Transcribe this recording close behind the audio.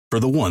For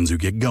the ones who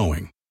get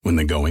going when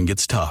the going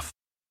gets tough.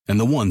 And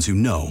the ones who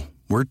know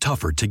we're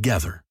tougher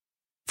together.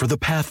 For the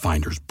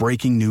Pathfinders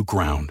breaking new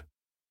ground.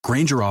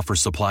 Grainger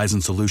offers supplies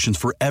and solutions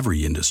for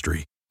every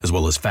industry, as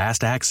well as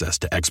fast access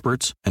to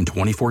experts and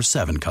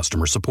 24/7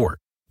 customer support.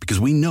 Because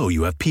we know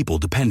you have people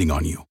depending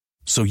on you.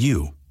 So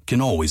you can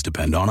always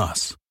depend on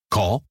us.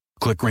 Call,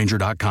 click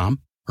Grainger.com,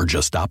 or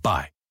just stop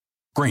by.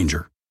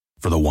 Grainger,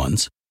 for the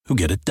ones who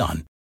get it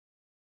done.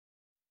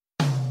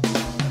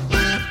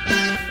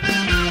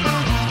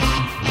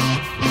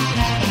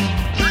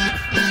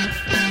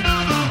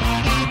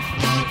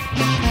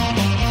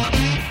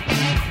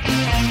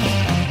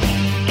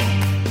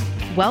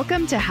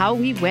 Welcome to How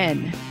We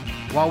Win.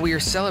 While we are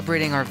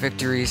celebrating our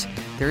victories,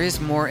 there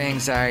is more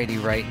anxiety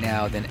right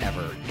now than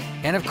ever.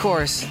 And of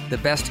course, the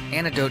best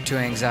antidote to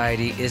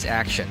anxiety is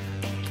action.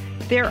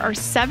 There are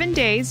 7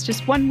 days,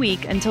 just 1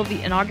 week, until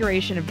the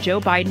inauguration of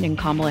Joe Biden and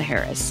Kamala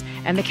Harris.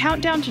 And the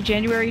countdown to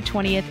January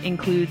 20th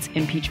includes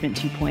impeachment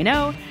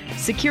 2.0,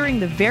 securing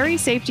the very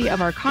safety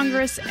of our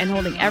Congress, and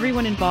holding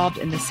everyone involved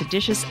in the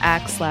seditious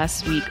acts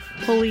last week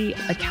fully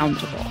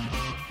accountable.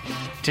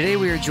 Today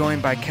we are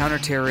joined by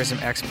counterterrorism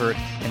expert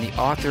and the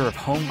author of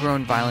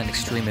Homegrown Violent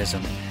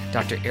Extremism,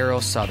 Dr. Errol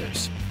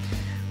Southers.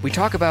 We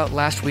talk about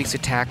last week's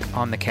attack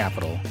on the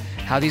Capitol,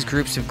 how these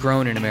groups have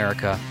grown in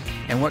America,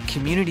 and what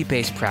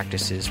community-based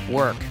practices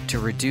work to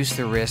reduce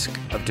the risk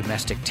of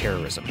domestic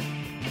terrorism.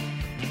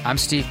 I'm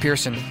Steve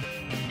Pearson.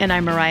 And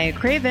I'm Mariah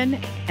Craven,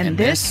 and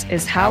this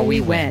is How We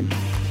Win.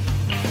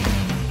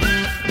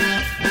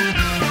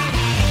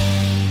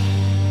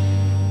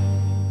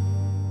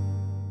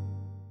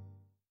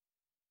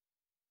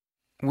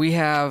 We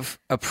have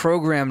a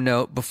program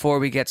note before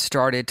we get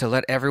started to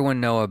let everyone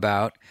know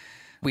about.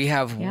 We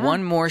have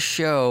one more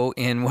show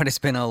in what has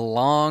been a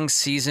long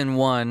season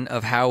 1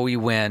 of How We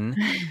Win.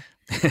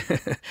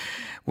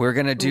 We're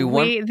going to do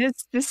one.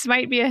 This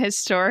might be a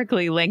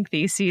historically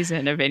lengthy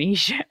season of any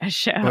show.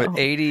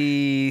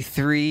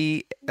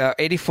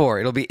 84.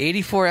 It'll be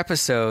 84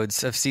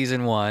 episodes of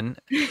season 1.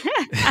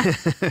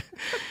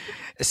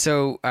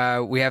 So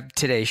we have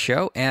today's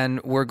show,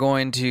 and we're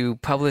going to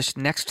publish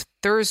next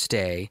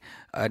Thursday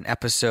an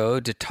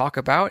episode to talk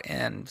about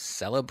and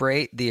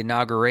celebrate the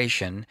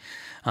inauguration.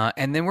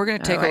 And then we're going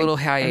to take a little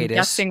hiatus.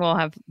 I'm guessing we'll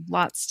have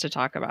lots to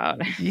talk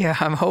about. Yeah,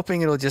 I'm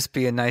hoping it'll just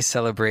be a nice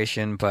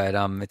celebration, but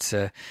it's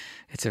a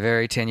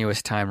very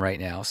tenuous time right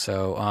now.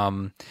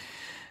 So,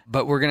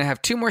 but we're going to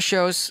have 2 more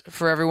shows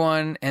for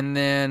everyone, and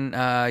then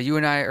you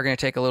and I are going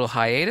to take a little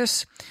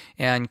hiatus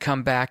and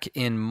come back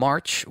in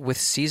March with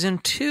season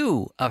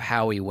 2 of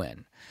How We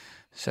Win.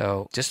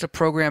 So just a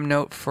program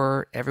note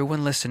for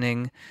everyone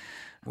listening.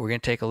 We're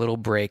going to take a little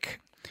break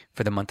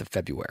for the month of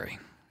February.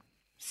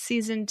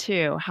 Season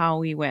 2, How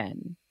We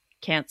Win.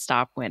 Can't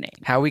stop winning.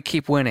 How we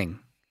keep winning.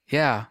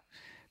 Yeah.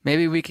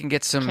 Maybe we can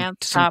get some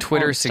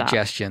Twitter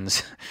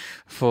suggestions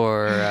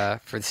for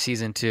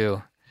season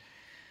 2.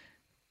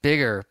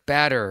 Bigger,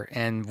 badder,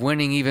 and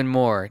winning even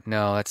more.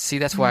 No,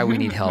 that's why we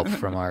need help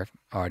from our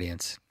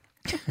audience.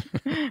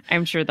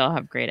 I'm sure they'll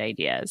have great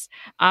ideas.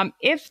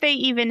 If they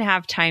even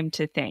have time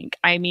to think.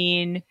 I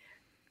mean,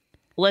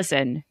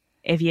 listen,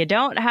 if you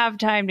don't have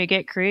time to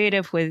get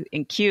creative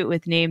and cute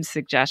with name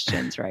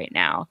suggestions right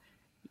now,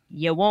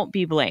 you won't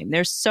be blamed.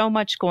 There's so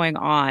much going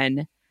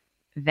on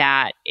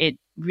that it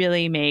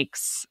really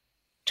makes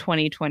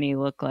 2020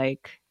 look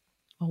like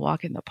a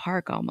walk in the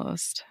park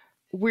almost.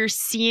 We're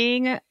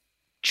seeing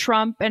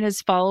Trump and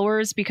his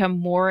followers become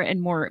more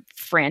and more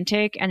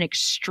frantic and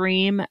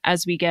extreme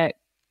as we get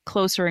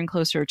closer and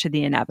closer to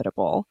the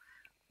inevitable,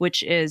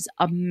 which is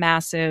a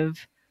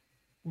massive,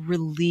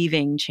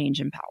 relieving change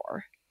in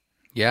power.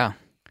 Yeah.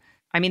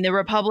 I mean, the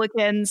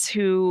Republicans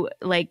who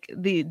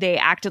they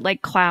acted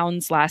like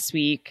clowns last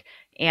week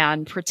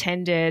and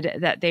pretended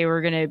that they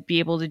were going to be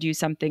able to do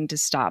something to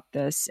stop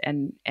this.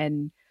 And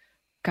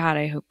God,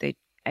 I hope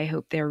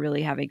they're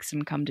really having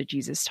some come to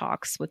Jesus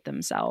talks with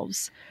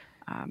themselves.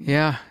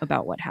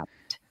 About what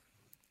happened.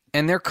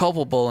 And they're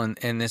culpable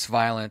in this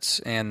violence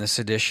and the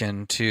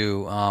sedition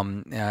too.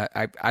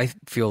 I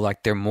feel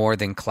like they're more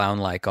than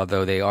clown-like,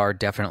 although they are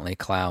definitely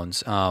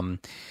clowns. And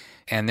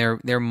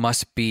there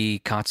must be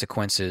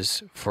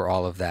consequences for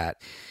all of that.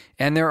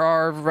 And there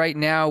are right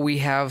now. We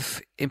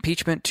have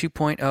impeachment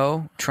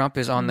 2.0. Trump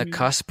is on the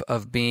cusp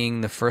of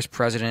being the first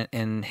president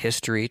in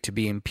history to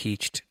be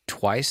impeached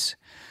twice.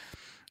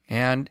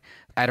 And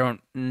I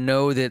don't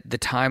know that the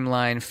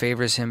timeline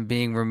favors him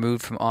being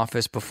removed from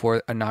office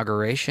before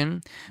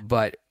inauguration,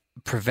 but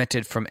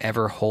prevented from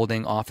ever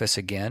holding office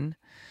again.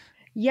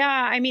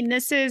 Yeah, I mean,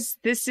 this is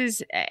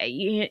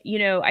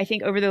I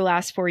think over the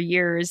last 4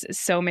 years,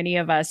 so many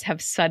of us have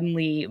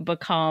suddenly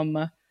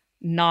become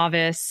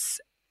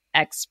novice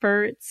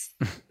experts.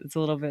 It's a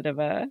little bit of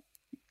a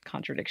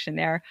contradiction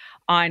there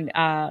on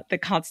the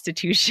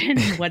Constitution,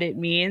 what it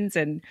means,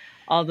 and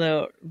all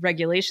the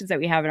regulations that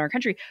we have in our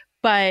country.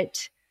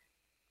 But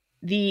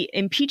the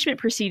impeachment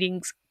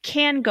proceedings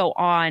can go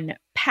on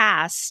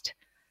past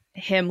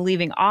him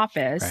leaving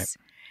office. Right.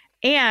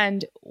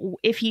 And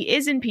if he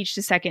is impeached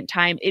a second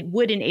time, it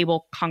would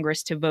enable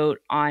Congress to vote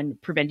on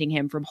preventing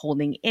him from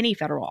holding any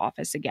federal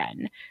office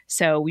again.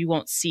 So we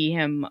won't see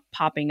him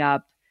popping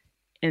up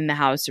in the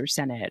House or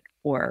Senate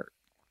or,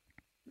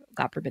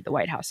 God forbid, the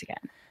White House again.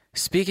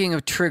 Speaking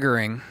of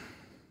triggering,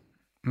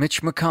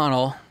 Mitch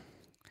McConnell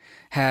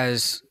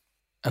has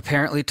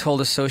apparently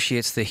told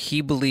associates that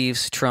he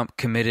believes Trump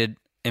committed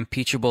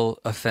impeachable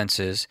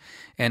offenses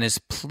and is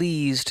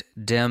pleased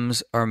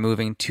Dems are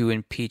moving to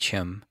impeach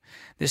him.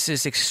 This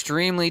is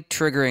extremely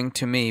triggering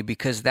to me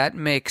because that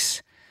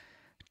makes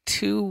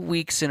 2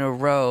 weeks in a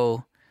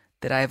row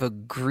that I've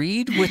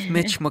agreed with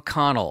Mitch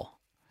McConnell.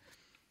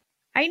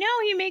 I know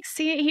he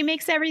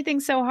makes everything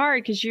so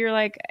hard because you're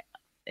like,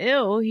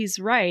 ew, he's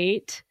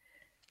right.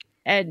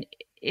 And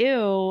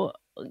ew,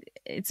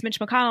 it's Mitch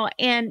McConnell.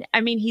 And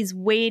I mean, he's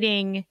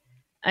waiting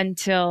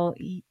until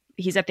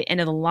he's at the end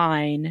of the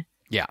line.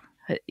 Yeah.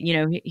 You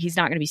know, he's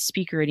not going to be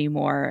speaker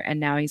anymore. And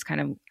now he's kind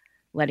of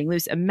letting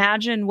loose.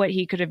 Imagine what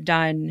he could have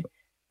done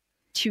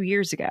 2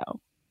 years ago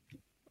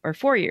or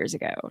 4 years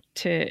ago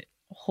to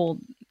hold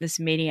this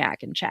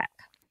maniac in check.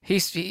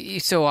 He's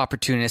so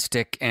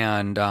opportunistic,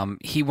 and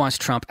he wants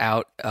Trump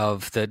out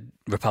of the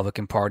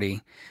Republican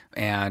Party,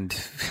 and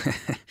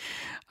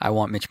I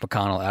want Mitch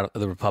McConnell out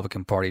of the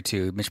Republican Party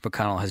too. Mitch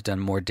McConnell has done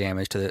more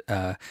damage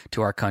to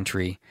our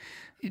country,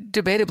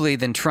 debatably,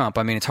 than Trump.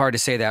 I mean, it's hard to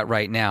say that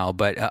right now,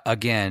 but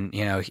again,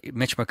 you know,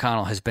 Mitch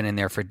McConnell has been in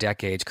there for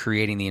decades,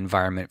 creating the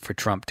environment for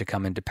Trump to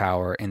come into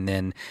power, and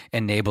then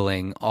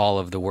enabling all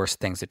of the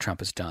worst things that Trump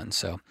has done.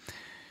 So,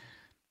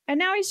 and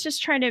now he's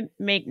just trying to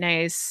make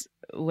nice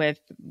with.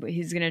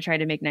 He's going to try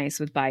to make nice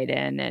with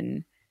Biden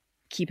and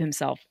keep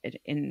himself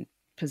in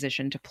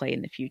position to play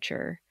in the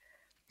future.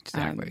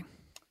 Exactly.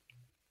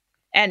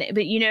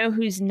 But you know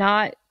who's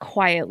not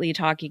quietly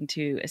talking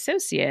to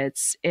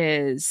associates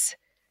is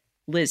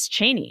Liz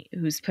Cheney,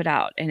 who's put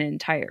out an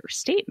entire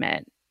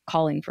statement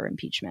calling for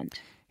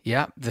impeachment.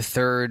 Yeah, the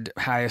third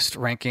highest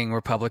ranking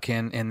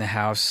Republican in the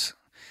House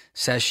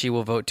says she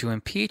will vote to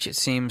impeach. It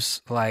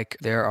seems like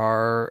there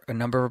are a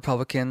number of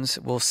Republicans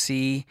we'll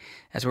see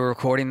as we're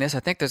recording this. I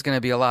think there's going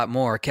to be a lot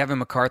more. Kevin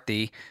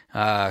McCarthy,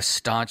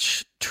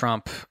 staunch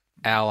Trump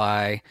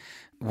ally,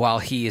 while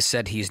he has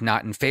said he's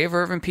not in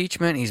favor of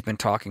impeachment, he's been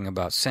talking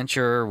about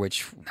censure,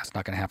 which that's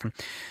not going to happen.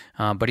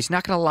 But he's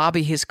not going to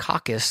lobby his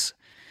caucus.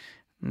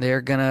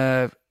 They're going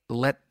to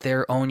let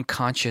their own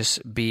conscience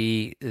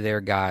be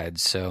their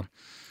guides. So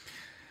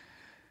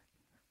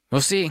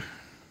we'll see.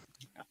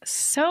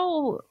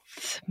 So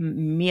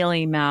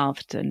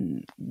mealy-mouthed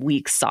and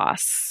weak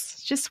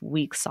sauce. Just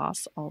weak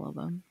sauce, all of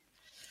them.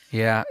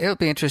 Yeah, it'll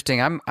be interesting.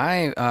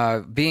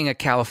 I being a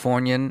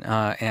Californian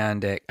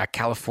and a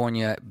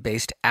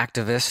California-based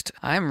activist,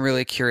 I'm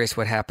really curious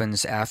what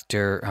happens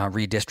after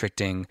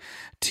redistricting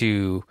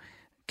to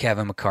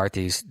Kevin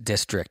McCarthy's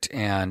district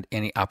and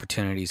any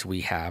opportunities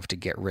we have to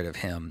get rid of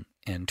him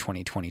in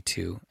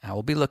 2022. I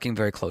will be looking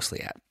very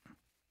closely at.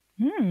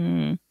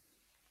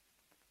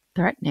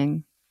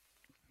 Threatening.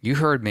 You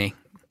heard me.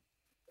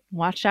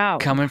 Watch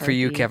out. Coming McCarthy. for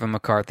you, Kevin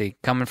McCarthy.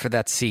 Coming for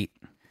that seat.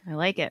 I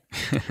like it.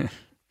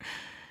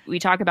 We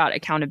talk about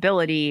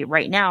accountability.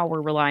 Right now,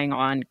 we're relying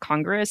on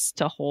Congress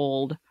to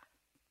hold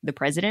the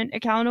president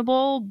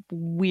accountable.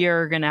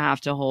 We're going to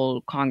have to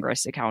hold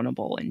Congress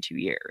accountable in 2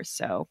 years.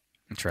 So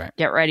that's right.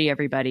 Get ready,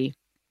 everybody.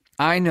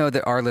 I know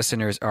that our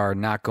listeners are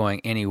not going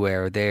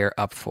anywhere. They're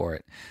up for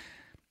it.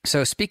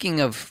 So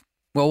speaking of,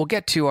 well, we'll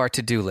get to our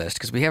to-do list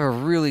because we have a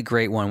really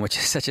great one, which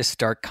is such a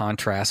stark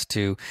contrast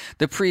to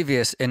the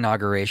previous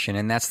inauguration,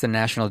 and that's the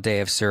National Day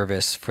of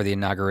Service for the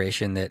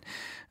inauguration that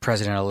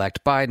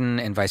President-elect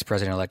Biden and Vice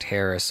President-elect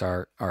Harris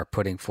are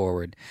putting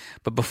forward.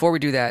 But before we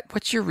do that,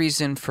 what's your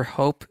reason for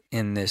hope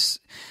in this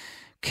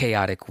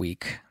chaotic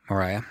week,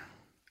 Mariah?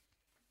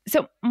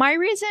 So my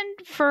reason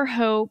for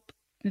hope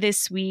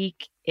this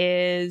week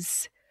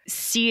is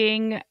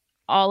seeing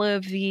all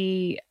of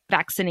the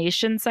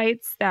vaccination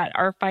sites that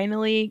are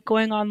finally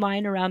going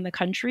online around the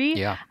country.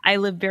 Yeah. I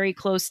live very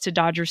close to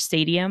Dodger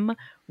Stadium,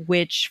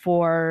 which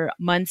for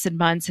months and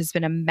months has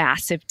been a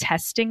massive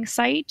testing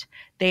site.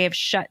 They have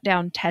shut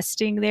down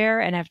testing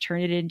there and have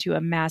turned it into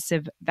a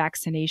massive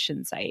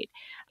vaccination site.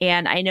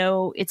 And I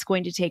know it's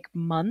going to take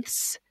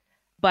months,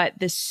 but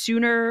the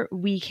sooner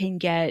we can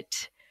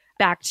get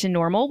back to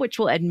normal, which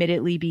will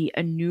admittedly be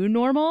a new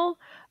normal,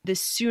 the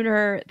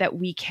sooner that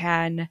we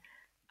can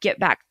get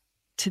back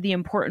to the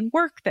important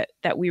work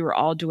that we were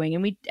all doing.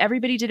 And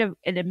everybody did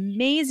an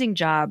amazing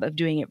job of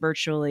doing it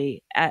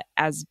virtually,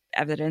 as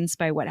evidenced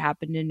by what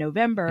happened in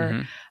November.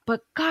 Mm-hmm.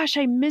 But gosh,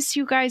 I miss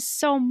you guys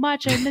so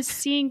much. I miss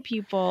seeing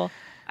people.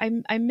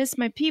 I miss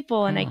my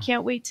people, and I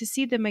can't wait to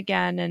see them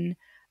again.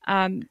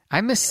 And I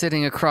miss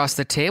sitting across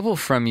the table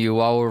from you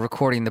while we're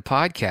recording the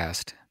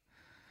podcast.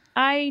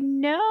 I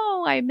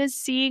know. I miss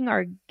seeing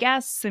our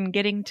guests and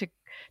getting to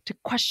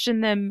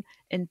question them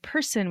in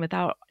person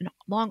without a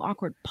long,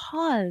 awkward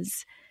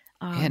pause.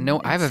 I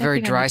have a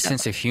very dry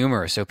sense of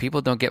humor, so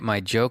people don't get my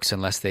jokes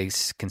unless they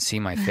can see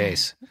my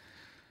face.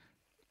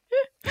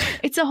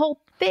 It's a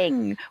whole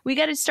thing. We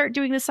got to start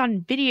doing this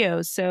on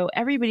video so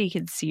everybody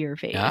can see your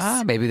face.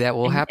 Maybe that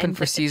will happen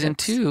for season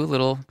 2.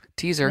 Little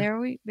teaser.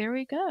 There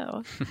we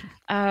go.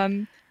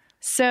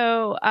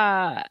 So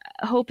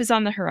hope is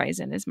on the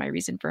horizon is my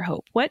reason for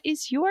hope. What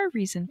is your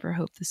reason for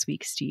hope this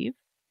week, Steve?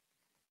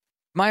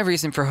 My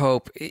reason for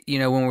hope,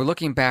 when we're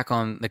looking back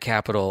on the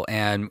Capitol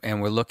and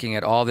we're looking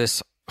at all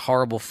this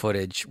horrible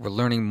footage, we're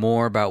learning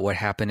more about what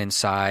happened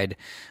inside.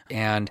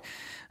 And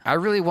I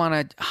really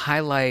want to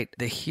highlight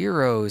the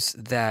heroes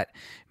that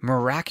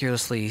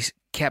miraculously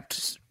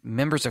kept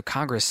members of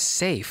Congress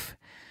safe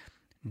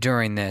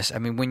during this. I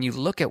mean, when you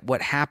look at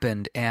what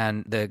happened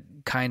and the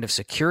kind of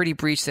security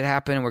breach that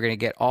happened, we're going to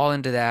get all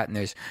into that. And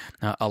there's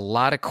a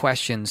lot of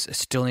questions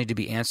still need to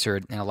be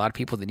answered and a lot of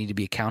people that need to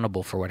be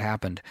accountable for what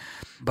happened.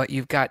 But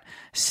you've got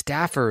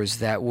staffers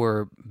that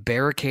were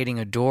barricading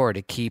a door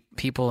to keep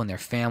people and their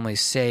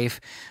families safe,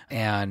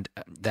 and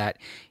that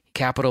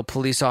Capitol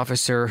police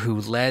officer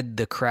who led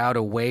the crowd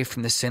away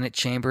from the Senate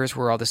chambers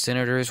where all the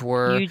senators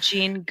were.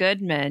 Eugene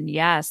Goodman.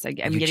 Yes. I'm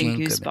getting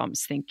goosebumps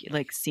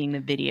seeing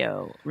the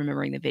video,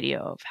 remembering the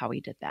video of how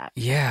he did that.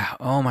 Yeah.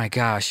 Oh my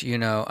gosh.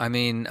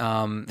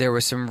 There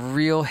was some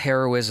real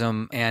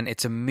heroism, and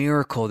it's a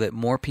miracle that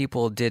more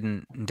people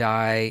didn't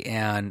die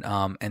and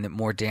that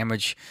more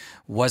damage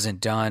wasn't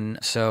done.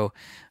 So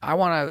I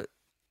want to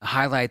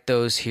highlight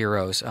those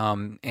heroes.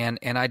 And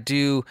I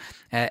do,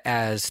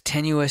 as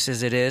tenuous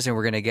as it is, and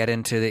we're going to get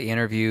into the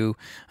interview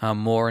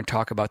more and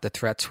talk about the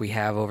threats we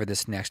have over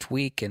this next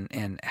week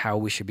and how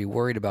we should be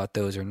worried about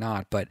those or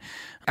not. But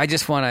I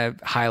just want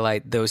to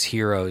highlight those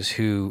heroes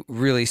who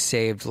really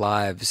saved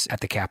lives at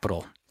the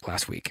Capitol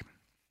last week.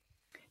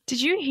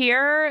 Did you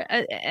hear,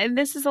 and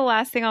this is the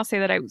last thing I'll say,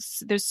 that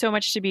there's so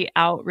much to be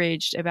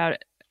outraged about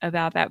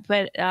that,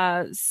 but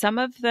some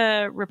of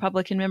the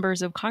Republican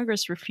members of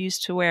Congress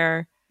refused to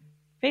wear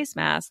face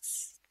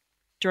masks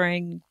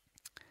during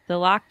the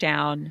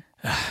lockdown.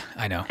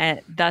 I know.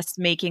 And thus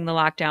making the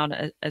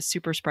lockdown a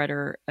super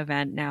spreader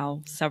event.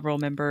 Now several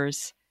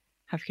members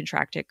have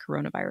contracted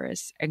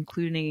coronavirus,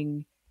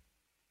 including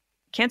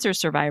cancer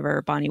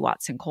survivor Bonnie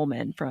Watson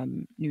Coleman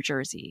from New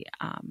Jersey.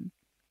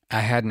 I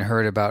hadn't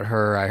heard about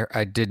her.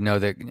 I did know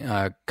that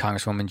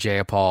Congresswoman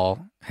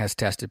Jayapal has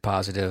tested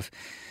positive.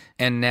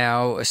 And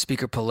now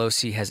Speaker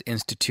Pelosi has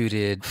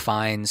instituted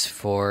fines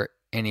for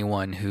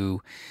anyone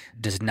who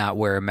does not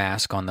wear a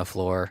mask on the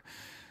floor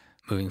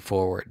moving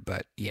forward.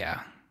 But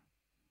yeah.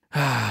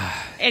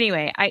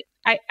 Anyway, I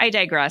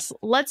digress.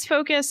 Let's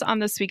focus on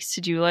this week's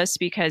to-do list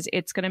because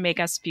it's going to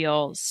make us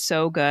feel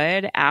so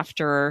good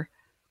after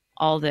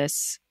all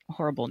this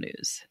horrible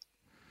news.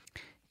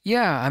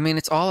 Yeah, I mean,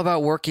 it's all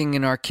about working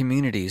in our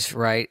communities,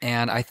 right?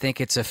 And I think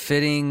it's a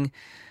fitting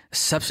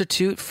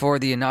substitute for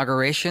the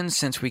inauguration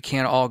since we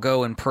can't all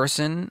go in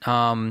person.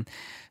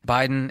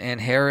 Biden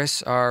and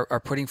Harris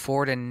are putting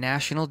forward a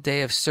National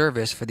Day of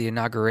Service for the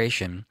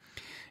inauguration.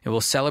 It will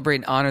celebrate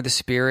and honor the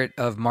spirit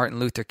of Martin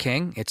Luther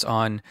King. It's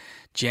on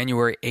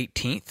January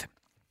 18th.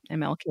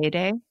 MLK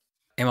Day.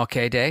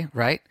 MLK Day,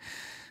 right?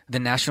 The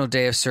National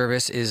Day of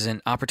Service is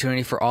an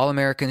opportunity for all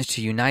Americans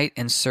to unite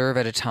and serve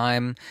at a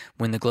time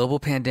when the global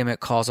pandemic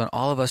calls on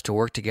all of us to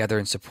work together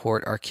and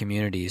support our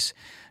communities.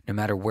 No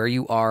matter where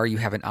you are, you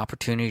have an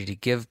opportunity to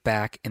give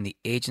back and the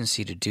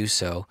agency to do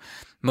so.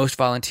 Most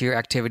volunteer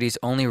activities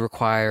only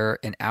require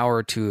an hour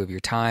or two of your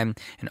time,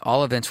 and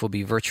all events will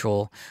be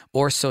virtual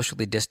or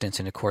socially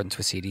distanced in accordance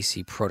with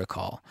CDC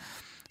protocol.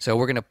 So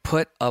we're going to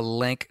put a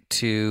link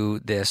to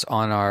this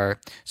on our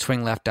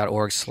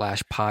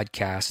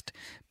swingleft.org/podcast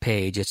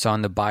page. It's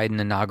on the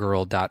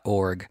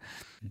bideninaugural.org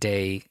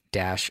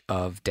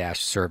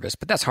day-of-service.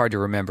 But that's hard to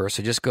remember.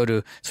 So just go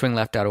to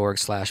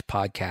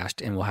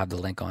swingleft.org/podcast and we'll have the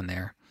link on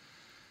there.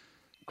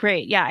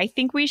 Great. Yeah, I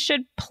think we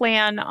should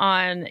plan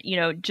on,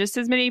 just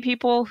as many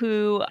people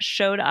who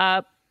showed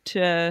up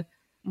to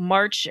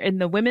march in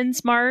the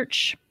Women's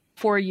March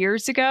 4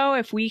 years ago.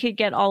 If we could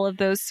get all of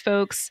those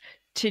folks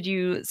to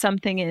do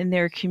something in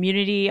their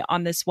community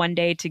on this one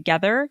day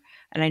together,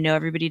 and I know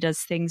everybody does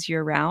things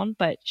year round,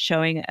 but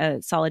showing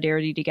a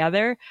solidarity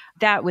together,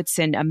 that would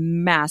send a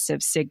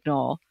massive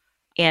signal.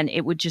 And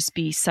it would just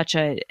be such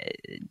a,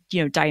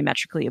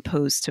 diametrically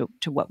opposed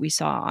to what we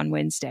saw on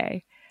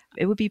Wednesday.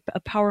 It would be a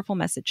powerful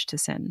message to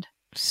send.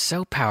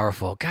 So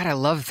powerful. God, I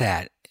love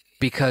that.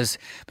 Because,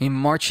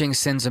 marching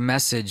sends a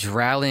message,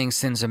 rallying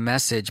sends a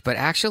message, but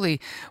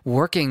actually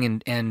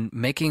working and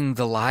making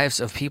the lives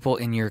of people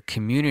in your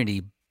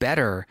community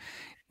better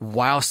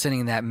while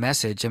sending that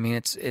message.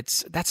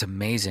 That's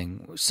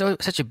amazing.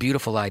 Such a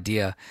beautiful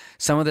idea.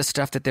 Some of the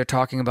stuff that they're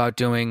talking about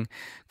doing,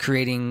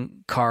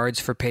 creating cards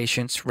for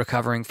patients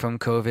recovering from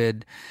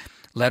COVID,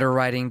 letter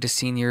writing to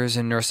seniors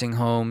in nursing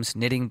homes,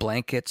 knitting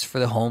blankets for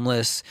the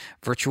homeless,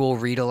 virtual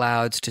read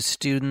alouds to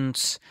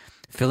students,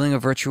 filling a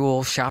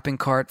virtual shopping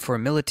cart for a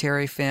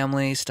military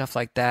family, stuff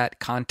like that,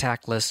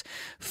 contactless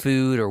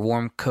food or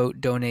warm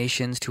coat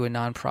donations to a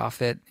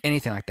nonprofit,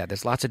 anything like that.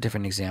 There's lots of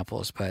different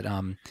examples, but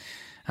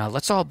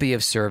let's all be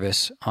of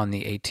service on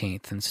the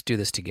 18th and let's do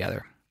this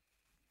together.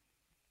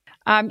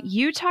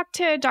 You talked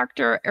to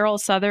Dr. Errol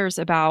Southers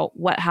about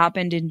what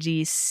happened in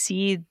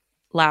D.C.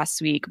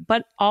 last week,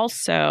 but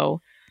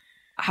also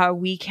how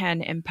we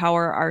can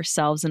empower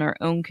ourselves and our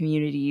own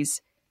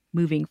communities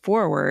moving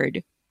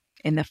forward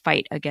in the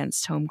fight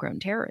against homegrown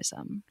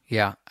terrorism.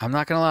 Yeah, I'm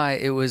not going to lie.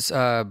 It was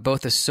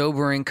both a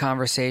sobering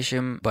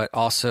conversation, but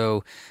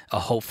also a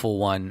hopeful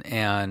one.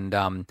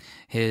 And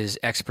his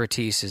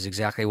expertise is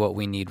exactly what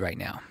we need right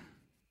now.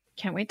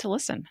 Can't wait to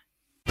listen.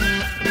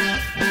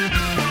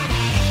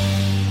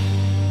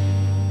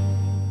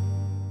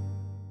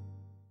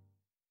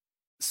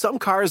 Some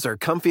cars are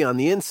comfy on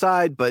the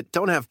inside, but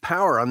don't have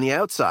power on the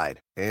outside.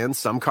 And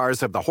some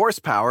cars have the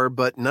horsepower,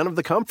 but none of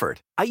the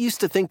comfort. I used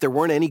to think there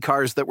weren't any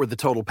cars that were the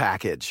total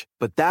package.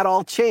 But that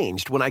all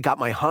changed when I got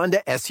my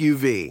Honda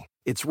SUV.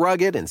 It's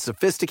rugged and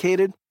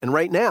sophisticated. And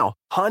right now,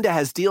 Honda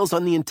has deals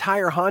on the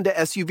entire Honda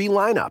SUV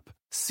lineup.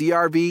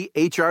 CR-V,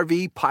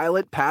 HR-V,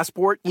 Pilot,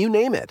 Passport, you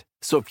name it.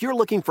 So if you're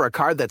looking for a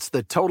car that's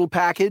the total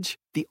package,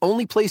 the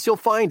only place you'll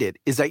find it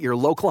is at your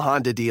local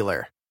Honda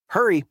dealer.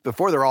 Hurry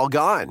before they're all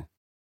gone.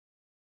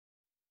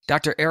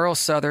 Dr. Errol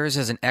Southers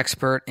is an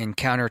expert in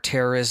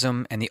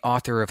counterterrorism and the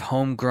author of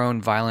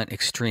Homegrown Violent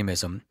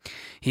Extremism.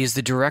 He is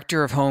the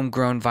director of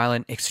Homegrown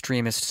Violent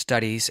Extremist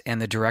Studies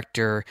and the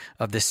director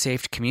of the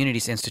Safe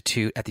Communities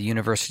Institute at the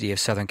University of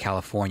Southern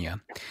California.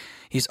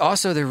 He's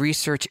also the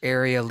research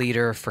area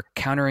leader for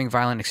countering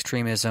violent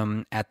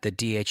extremism at the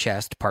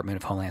DHS, Department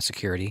of Homeland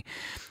Security.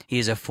 He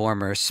is a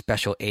former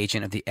special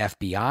agent of the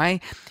FBI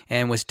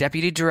and was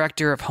deputy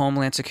director of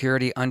Homeland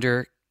Security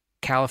under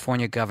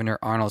California Governor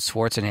Arnold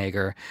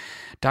Schwarzenegger.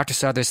 Dr.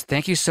 Southers,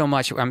 thank you so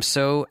much. I'm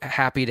so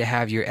happy to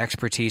have your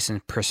expertise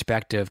and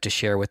perspective to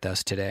share with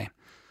us today.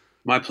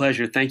 My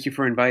pleasure. Thank you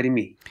for inviting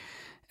me.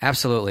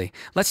 Absolutely.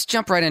 Let's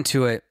jump right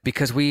into it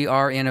because we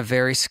are in a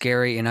very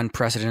scary and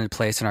unprecedented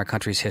place in our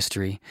country's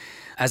history.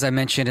 As I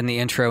mentioned in the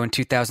intro, in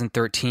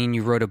 2013,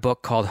 you wrote a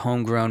book called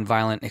Homegrown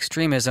Violent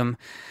Extremism.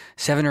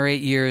 7 or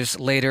 8 years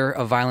later,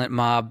 a violent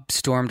mob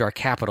stormed our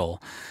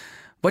Capitol.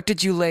 What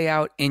did you lay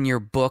out in your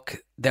book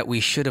that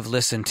we should have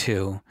listened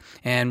to?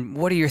 And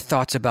what are your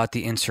thoughts about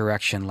the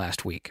insurrection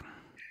last week?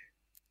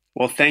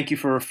 Well, thank you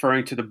for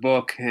referring to the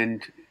book.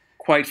 And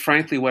quite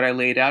frankly, what I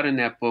laid out in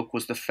that book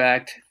was the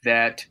fact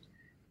that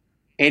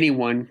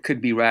anyone could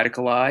be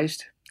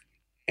radicalized.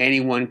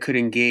 Anyone could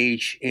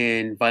engage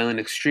in violent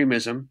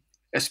extremism,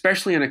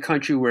 especially in a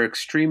country where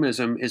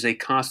extremism is a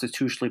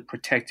constitutionally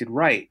protected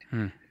right.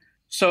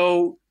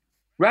 So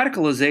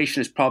radicalization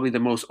is probably the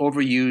most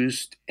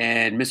overused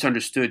and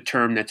misunderstood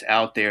term that's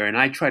out there. And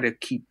I try to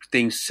keep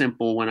things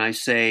simple when I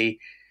say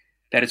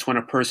that it's when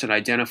a person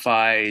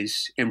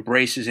identifies,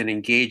 embraces, and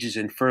engages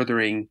in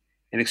furthering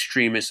an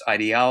extremist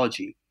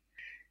ideology.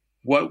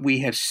 What we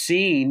have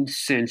seen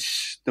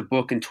since the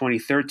book in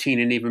 2013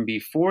 and even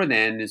before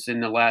then is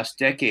in the last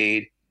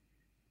decade,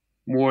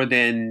 more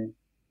than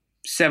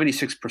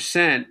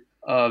 76%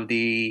 of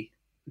the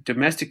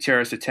domestic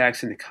terrorist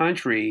attacks in the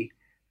country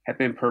have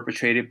been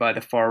perpetrated by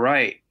the far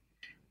right.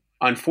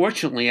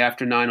 Unfortunately,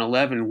 after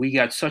 9/11, we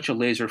got such a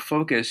laser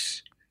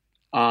focus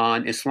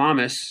on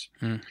Islamists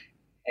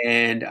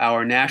and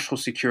our national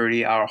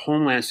security, our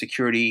homeland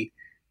security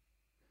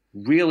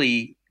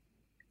really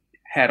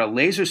had a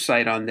laser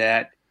sight on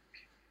that.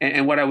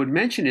 And what I would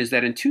mention is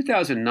that in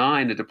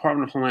 2009, the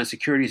Department of Homeland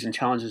Security's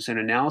Intelligence and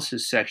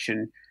Analysis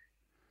section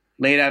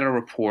laid out a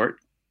report.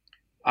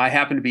 I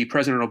happened to be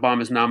President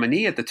Obama's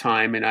nominee at the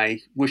time, and I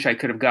wish I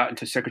could have gotten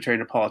to Secretary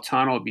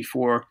Napolitano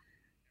before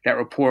that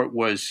report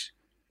was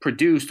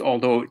produced,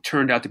 although it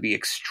turned out to be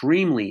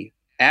extremely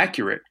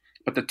accurate.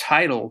 But the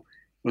title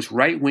was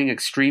Right-Wing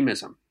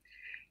Extremism.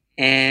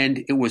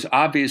 And it was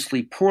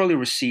obviously poorly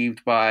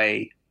received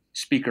by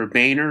Speaker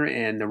Boehner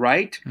and the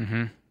right.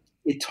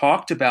 It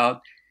talked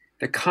about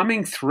the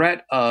coming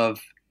threat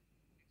of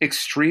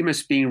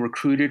extremists being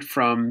recruited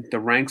from the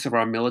ranks of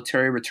our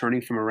military returning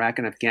from Iraq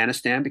and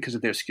Afghanistan because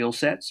of their skill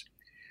sets.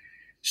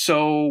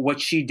 So what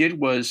she did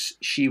was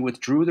she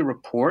withdrew the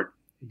report.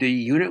 The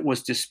unit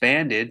was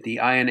disbanded. The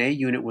INA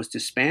unit was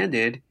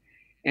disbanded.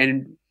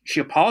 And she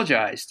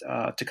apologized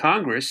to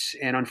Congress.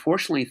 And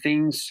unfortunately,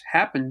 things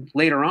happened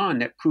later on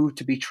that proved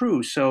to be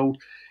true. So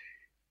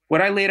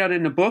what I laid out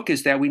in the book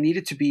is that we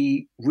needed to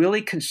be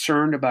really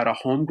concerned about a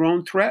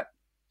homegrown threat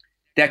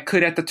that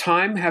could at the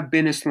time have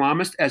been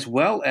Islamist as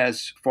well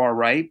as far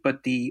right,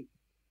 but the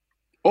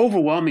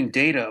overwhelming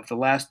data of the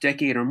last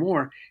decade or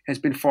more has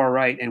been far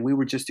right, and we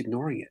were just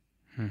ignoring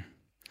it.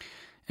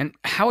 And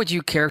how would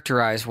you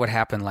characterize what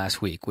happened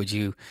last week? Was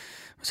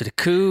it a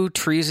coup,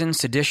 treason,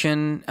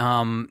 sedition?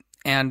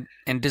 And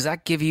does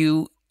that give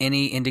you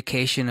any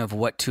indication of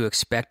what to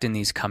expect in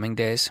these coming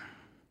days?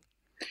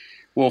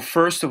 Well,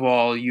 first of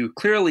all, you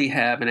clearly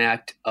have an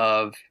act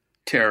of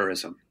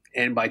terrorism.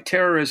 And by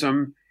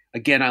terrorism,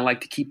 again, I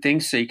like to keep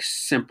things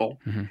simple.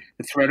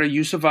 The threat or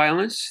use of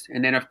violence.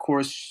 And then, of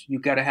course,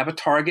 you've got to have a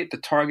target. The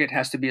target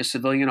has to be a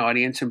civilian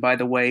audience. And by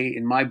the way,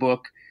 in my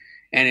book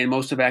and in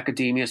most of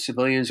academia,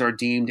 civilians are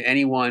deemed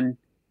anyone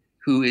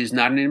who is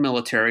not in the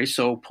military.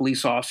 So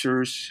police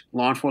officers,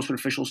 law enforcement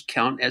officials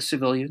count as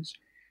civilians.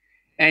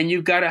 And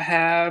you've got to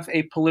have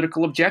a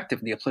political objective.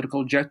 And the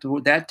political objective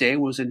that day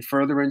was in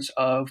furtherance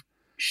of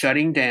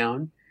shutting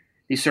down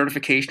the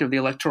certification of the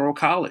Electoral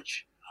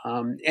College.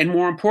 And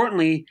more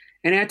importantly,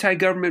 an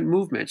anti-government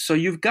movement. So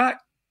you've got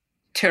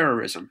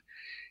terrorism.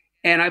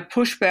 And I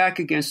push back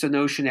against the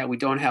notion that we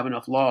don't have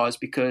enough laws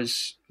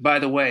because, by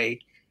the way,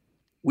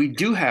 we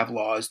do have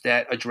laws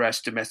that address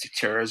domestic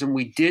terrorism.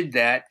 We did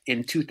that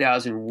in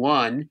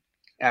 2001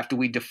 after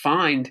we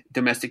defined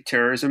domestic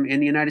terrorism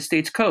in the United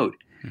States Code.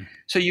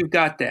 So you've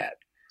got that.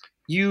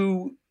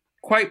 You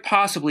quite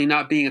possibly,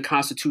 not being a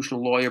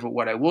constitutional lawyer, but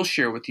what I will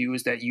share with you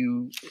is that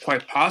you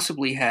quite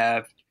possibly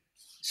have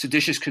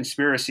seditious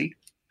conspiracy.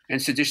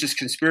 And seditious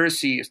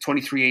conspiracy is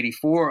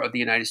 2384 of the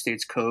United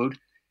States Code.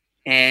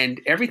 And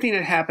everything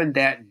that happened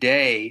that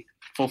day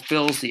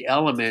fulfills the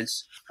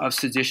elements of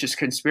seditious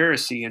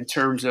conspiracy in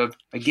terms of,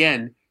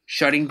 again,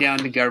 shutting down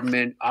the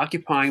government,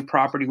 occupying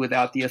property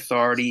without the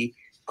authority,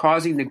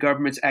 causing the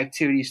government's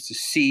activities to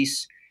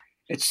cease,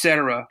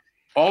 etc.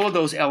 All of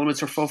those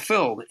elements are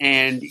fulfilled.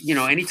 And,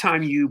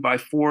 anytime you by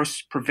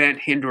force prevent,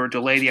 hinder, or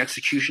delay the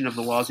execution of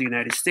the laws of the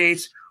United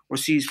States or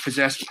seize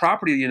possessed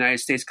property of the United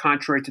States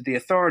contrary to the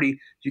authority,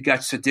 you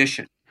got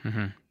sedition.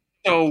 Mm-hmm.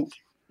 So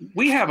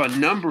we have a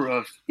number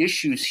of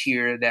issues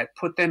here that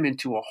put them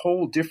into a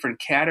whole different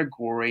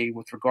category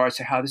with regards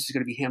to how this is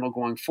going to be handled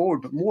going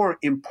forward. But more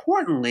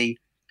importantly,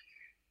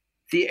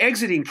 the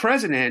exiting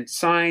president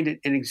signed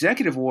an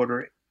executive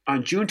order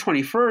on June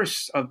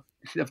 21st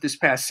of this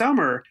past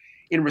summer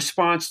in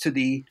response to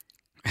the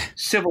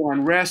civil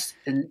unrest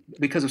and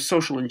because of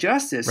social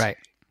injustice, right,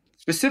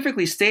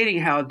 specifically stating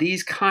how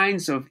these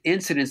kinds of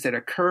incidents that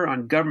occur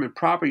on government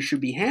property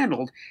should be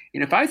handled.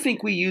 And if I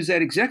think we use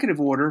that executive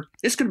order,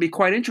 it's going to be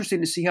quite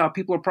interesting to see how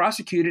people are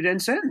prosecuted and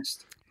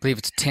sentenced. I believe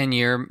it's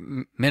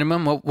 10-year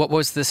minimum. What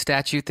was the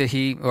statute that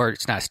or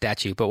it's not a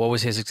statute, but what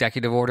was his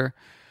executive order?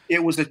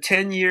 It was a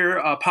 10-year,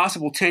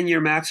 possible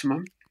 10-year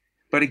maximum.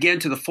 But again,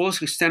 to the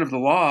fullest extent of the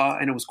law,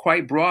 and it was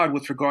quite broad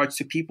with regards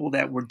to people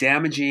that were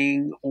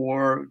damaging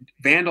or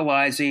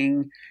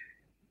vandalizing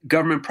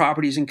government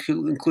properties,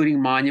 including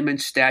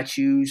monuments,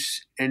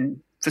 statues,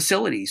 and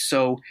facilities.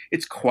 So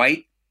it's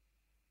quite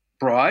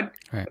broad,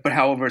 right, but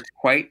however, it's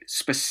quite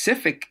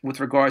specific with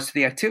regards to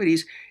the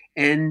activities.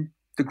 And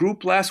the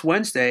group last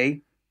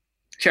Wednesday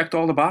checked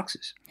all the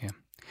boxes.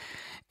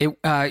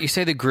 Yeah. You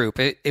say the group.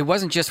 It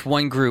wasn't just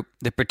one group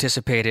that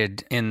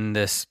participated in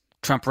this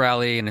Trump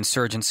rally and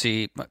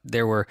insurgency.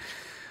 There were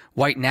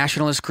white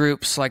nationalist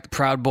groups like the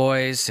Proud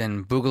Boys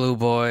and Boogaloo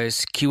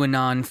Boys,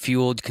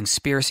 QAnon-fueled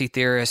conspiracy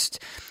theorists,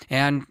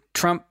 and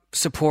Trump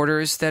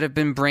supporters that have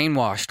been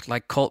brainwashed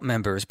like cult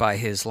members by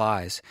his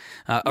lies.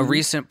 A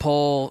recent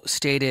poll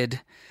stated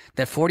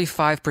that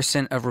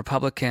 45% of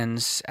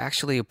Republicans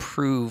actually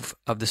approve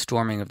of the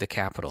storming of the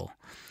Capitol.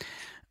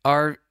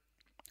 Are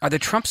the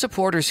Trump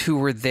supporters who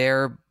were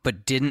there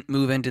but didn't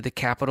move into the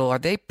Capitol, are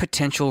they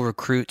potential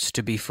recruits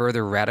to be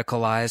further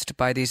radicalized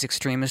by these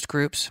extremist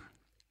groups?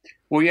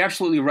 Well, you're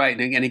absolutely right.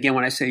 And again,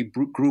 when I say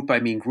group, I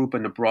mean group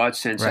in the broad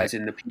sense, right, as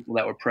in the people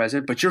that were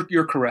present. But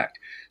you're correct.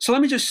 So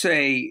let me just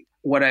say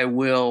what I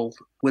will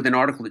with an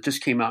article that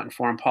just came out in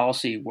Foreign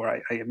Policy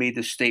where I made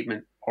this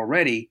statement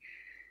already.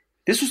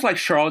 This was like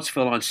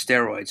Charlottesville on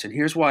steroids. And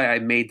here's why I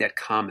made that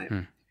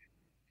comment.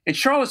 In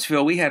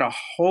Charlottesville, we had a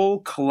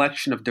whole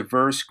collection of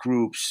diverse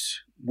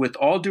groups. With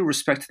all due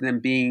respect to them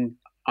being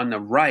on the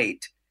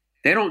right,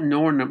 they don't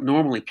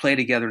normally play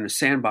together in a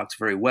sandbox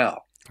very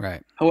well.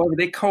 Right. However,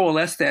 they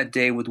coalesced that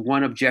day with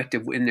one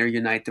objective in their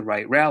Unite the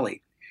Right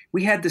rally.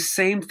 We had the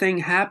same thing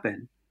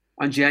happen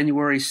on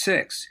January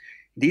 6th.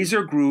 These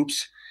are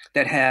groups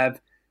that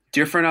have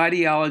different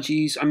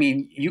ideologies. I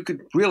mean, you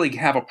could really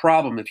have a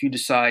problem if you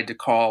decide to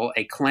call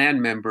a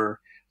Klan member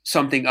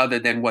something other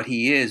than what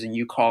he is, and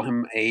you call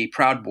him a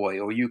Proud Boy,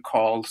 or you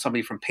call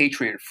somebody from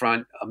Patriot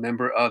Front a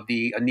member of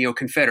the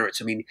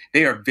Neo-Confederates. I mean,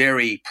 they are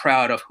very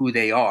proud of who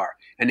they are,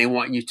 and they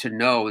want you to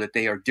know that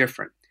they are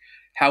different.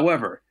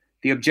 However,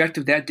 the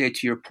objective that day,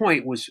 to your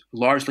point, was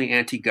largely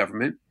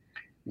anti-government,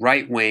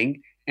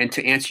 right-wing, and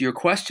to answer your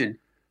question,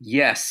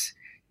 yes,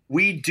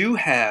 we do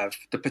have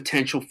the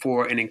potential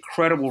for an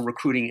incredible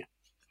recruiting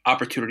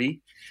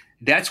opportunity.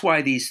 That's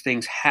why these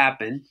things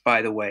happen,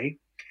 by the way.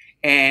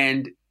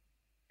 And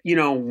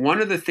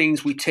one of the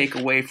things we take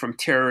away from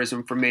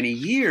terrorism for many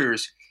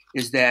years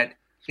is that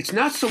it's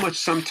not so much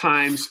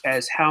sometimes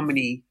as how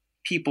many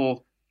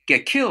people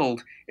get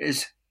killed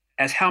as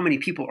how many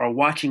people are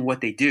watching what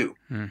they do.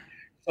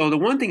 So the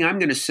one thing I'm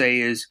going to say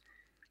is,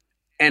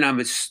 and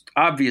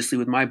obviously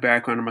with my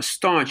background, I'm a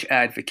staunch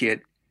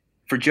advocate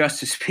for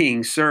justice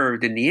being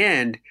served in the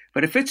end.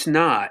 But if it's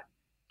not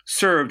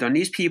served on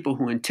these people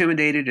who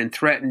intimidated and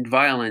threatened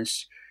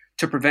violence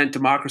to prevent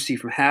democracy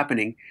from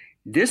happening,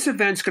 this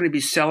event's going to be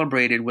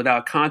celebrated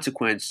without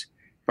consequence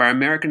by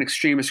American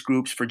extremist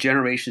groups for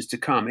generations to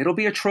come. It'll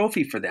be a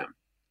trophy for them.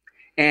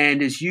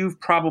 And as you've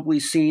probably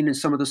seen in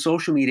some of the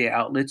social media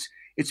outlets,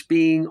 it's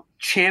being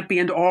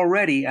championed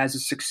already as a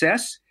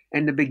success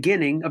and the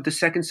beginning of the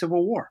Second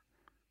Civil War.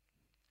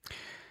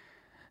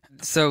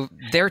 So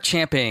they're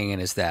championing it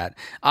as that.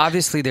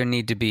 Obviously, there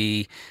need to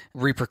be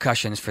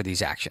repercussions for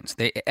these actions.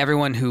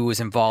 Everyone who was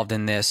involved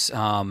in this,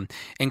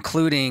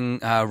 including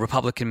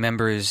Republican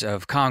members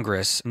of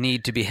Congress,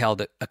 need to be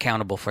held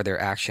accountable for their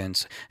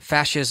actions.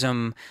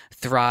 Fascism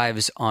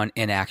thrives on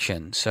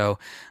inaction. So,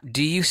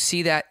 do you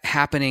see that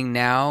happening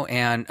now?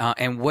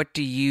 And what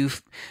do you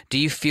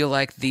feel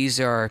like these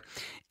are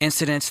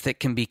incidents that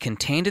can be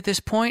contained at this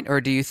point, or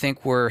do you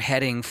think we're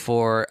heading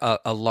for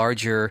a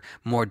larger,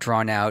 more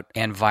drawn out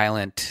and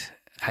violent?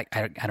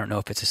 I don't know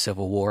if it's a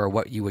civil war or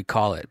what you would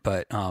call it,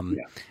 but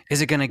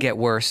is it going to get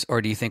worse, or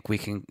do you think we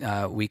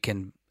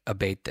can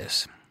abate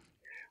this?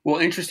 Well,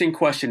 interesting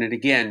question. And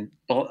again,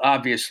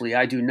 obviously,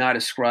 I do not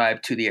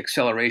ascribe to the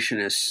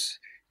accelerationist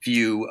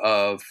view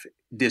of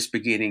this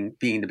being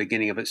the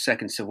beginning of a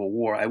second civil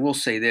war. I will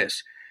say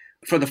this: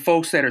 for the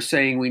folks that are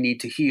saying we need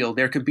to heal,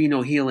 there could be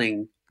no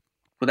healing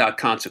without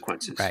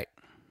consequences. Right.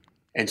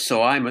 And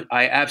so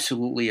I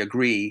absolutely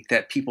agree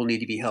that people need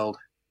to be held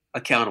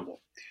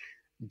accountable.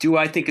 Do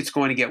I think it's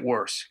going to get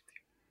worse?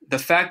 The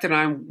fact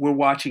that we're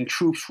watching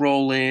troops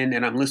roll in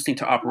and I'm listening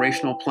to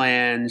operational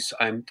plans.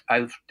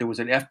 There was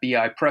an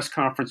FBI press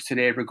conference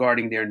today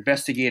regarding their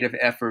investigative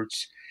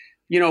efforts.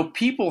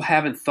 People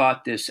haven't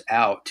thought this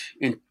out.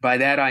 And by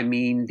that, I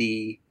mean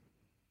the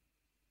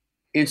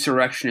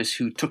insurrectionists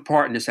who took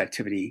part in this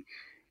activity.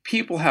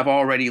 People have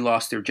already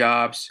lost their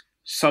jobs.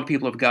 Some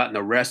people have gotten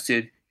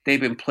arrested.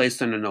 They've been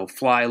placed on a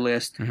no-fly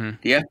list. Mm-hmm.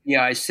 The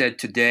FBI said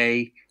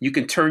today, you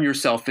can turn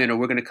yourself in or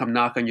we're going to come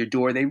knock on your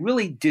door. They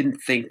really didn't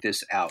think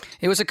this out.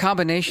 It was a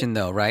combination,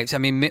 though, right? I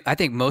mean, I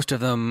think most of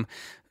them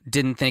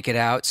didn't think it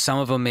out. Some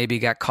of them maybe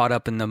got caught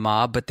up in the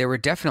mob, but there were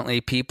definitely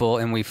people,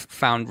 and we've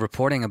found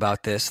reporting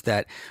about this,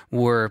 that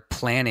were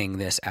planning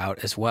this out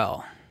as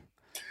well.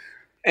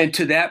 And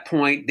to that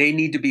point, they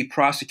need to be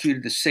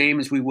prosecuted the same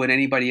as we would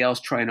anybody else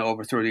trying to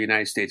overthrow the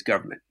United States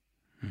government.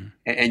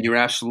 And you're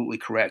absolutely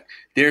correct.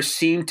 There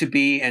seem to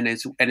be, and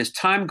as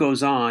time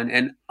goes on,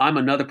 and I'm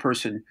another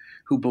person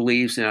who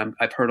believes, and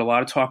I've heard a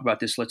lot of talk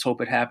about this, let's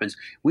hope it happens,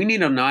 we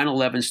need a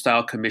 9/11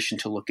 style commission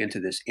to look into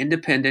this,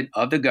 independent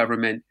of the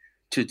government,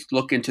 to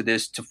look into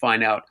this, to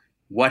find out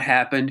what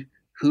happened,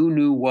 who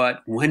knew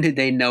what, when did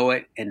they know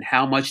it, and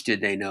how much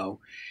did they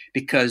know?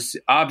 Because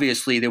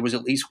obviously there was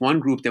at least one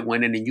group that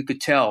went in, and you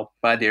could tell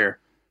by their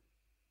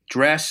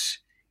dress,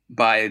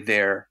 by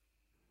their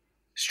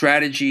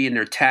strategy and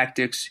their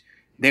tactics.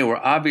 They were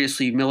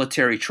obviously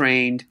military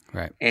trained,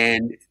 right,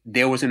 and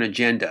there was an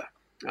agenda.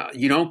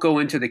 You don't go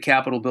into the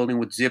Capitol building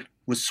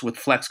with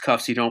flex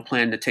cuffs. You don't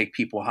plan to take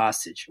people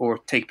hostage or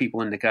take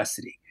people into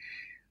custody.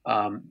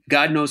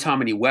 God knows how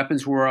many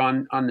weapons were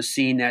on the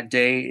scene that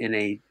day in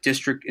a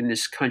district in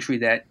this country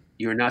that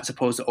you're not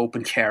supposed to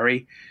open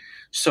carry.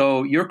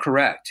 So you're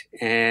correct.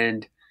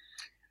 And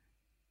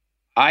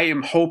I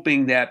am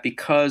hoping that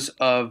because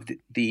of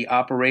the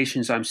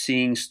operations I'm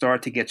seeing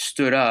start to get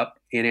stood up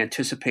in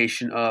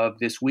anticipation of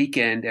this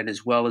weekend, and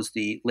as well as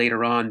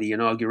later on the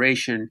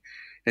inauguration,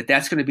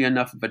 that's going to be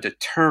enough of a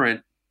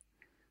deterrent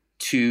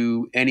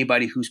to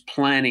anybody who's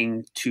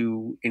planning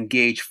to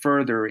engage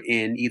further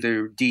in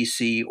either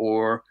D.C.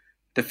 or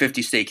the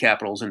 50 state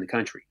capitals in the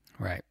country.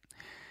 Right.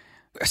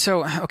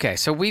 So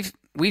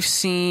we've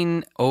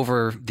seen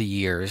over the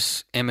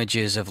years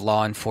images of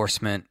law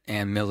enforcement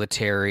and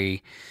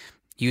military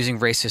using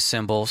racist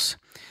symbols,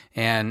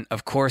 and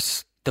of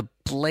course the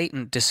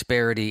blatant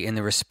disparity in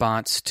the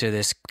response to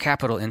this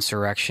Capitol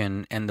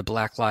insurrection and the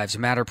Black Lives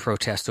Matter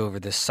protest over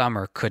this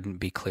summer couldn't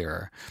be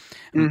clearer.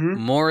 Mm-hmm.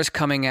 More is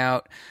coming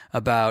out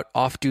about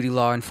off-duty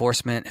law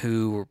enforcement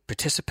who were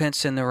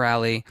participants in the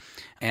rally,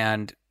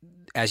 and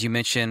as you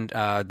mentioned,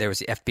 there was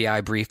the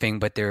FBI briefing,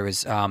 but there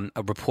was a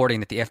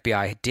reporting that the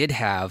FBI did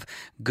have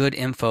good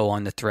info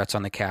on the threats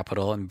on the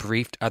Capitol and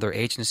briefed other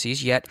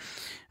agencies, yet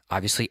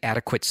obviously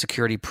adequate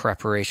security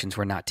preparations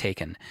were not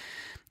taken.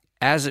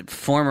 As a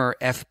former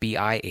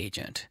FBI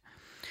agent,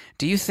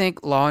 do you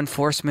think law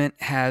enforcement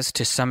has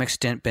to some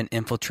extent been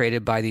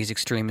infiltrated by these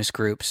extremist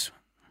groups?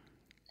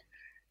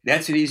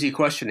 That's an easy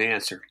question to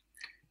answer.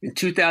 In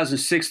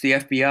 2006, the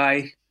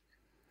FBI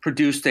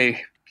produced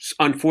a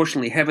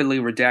unfortunately heavily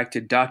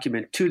redacted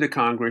document to the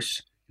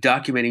Congress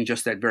documenting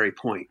just that very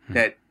point,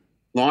 that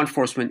law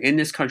enforcement in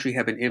this country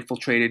have been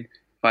infiltrated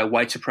by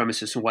white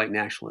supremacists and white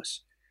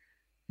nationalists.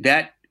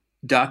 That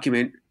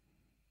document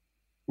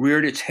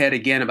reared its head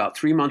again about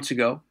 3 months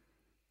ago.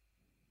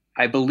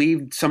 I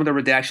believe some of the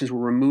redactions were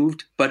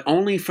removed, but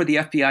only for the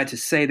FBI to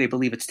say they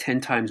believe it's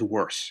 10 times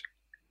worse.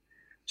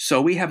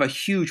 So we have a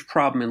huge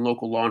problem in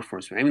local law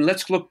enforcement. I mean,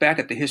 let's look back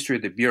at the history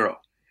of the Bureau.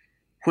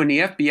 When the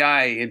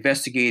FBI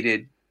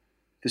investigated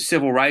the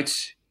civil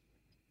rights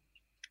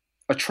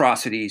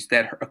atrocities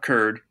that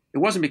occurred, it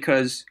wasn't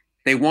because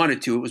they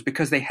wanted to, it was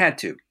because they had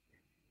to.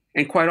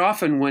 And quite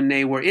often when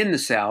they were in the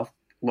South,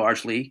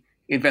 largely,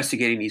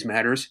 investigating these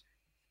matters,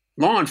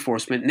 law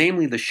enforcement,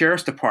 namely the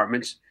sheriff's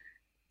departments,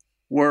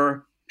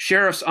 were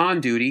sheriffs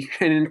on duty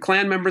and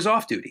Klan members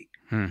off duty.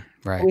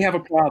 Right. We have a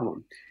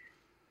problem.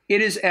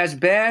 It is as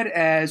bad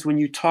as when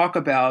you talk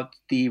about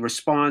the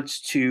response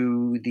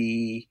to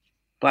the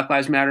Black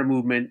Lives Matter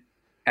movement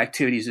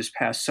activities this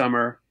past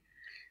summer.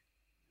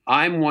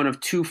 I'm one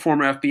of two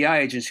former FBI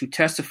agents who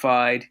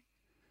testified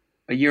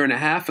a year and a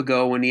half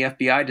ago when the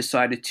FBI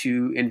decided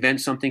to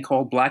invent something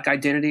called Black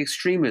identity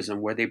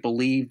extremism, where they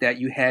believed that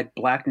you had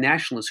Black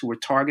nationalists who were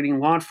targeting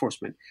law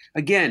enforcement.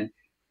 Again,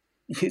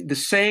 the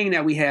saying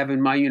that we have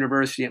in my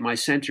university at my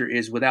center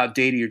is, without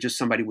data, you're just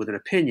somebody with an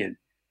opinion.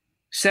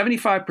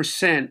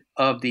 75%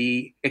 of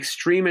the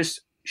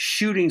extremist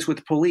shootings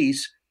with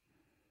police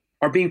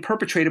are being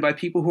perpetrated by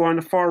people who are on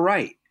the far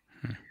right.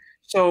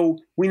 So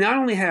we not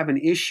only have an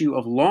issue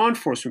of law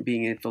enforcement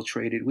being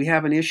infiltrated, we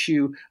have an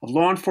issue of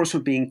law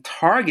enforcement being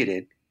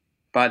targeted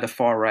by the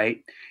far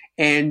right.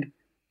 And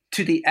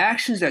to the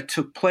actions that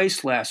took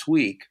place last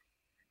week,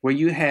 where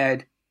you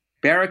had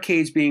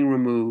barricades being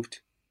removed,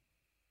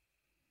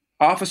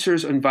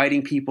 officers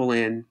inviting people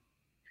in,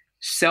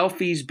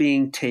 selfies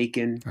being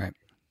taken, right,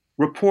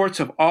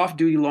 reports of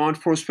off-duty law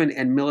enforcement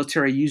and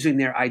military using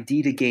their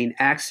ID to gain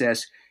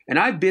access. And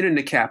I've been in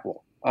the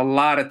Capitol a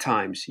lot of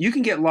times. You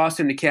can get lost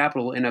in the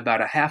Capitol in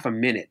about a half a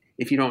minute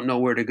if you don't know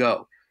where to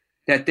go.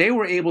 That they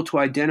were able to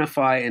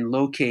identify and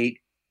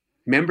locate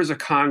members of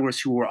Congress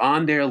who were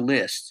on their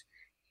list,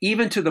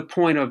 even to the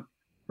point of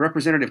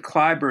Representative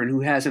Clyburn,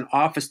 who has an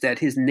office that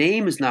his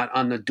name is not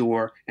on the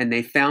door and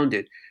they found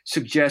it,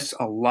 suggests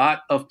a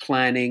lot of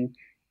planning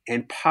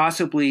and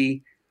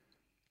possibly,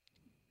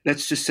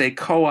 let's just say,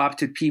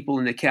 co-opted people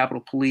in the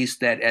Capitol Police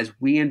that, as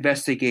we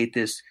investigate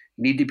this,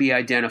 need to be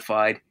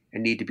identified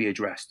and need to be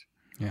addressed.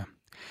 Yeah.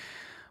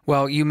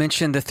 Well, you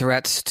mentioned the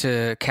threats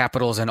to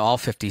capitals in all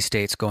 50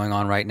 states going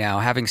on right now.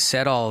 Having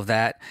said all of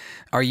that,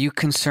 are you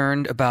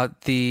concerned about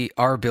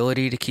our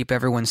ability to keep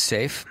everyone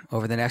safe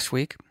over the next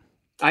week?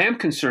 I am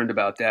concerned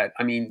about that.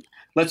 I mean,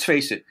 let's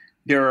face it.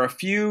 There are a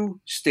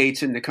few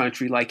states in the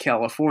country, like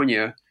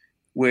California,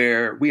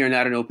 where we are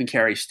not an open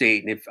carry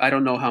state. And I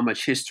don't know how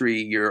much history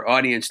your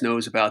audience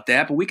knows about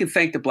that, but we can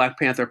thank the Black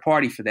Panther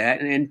Party for that.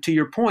 And to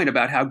your point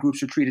about how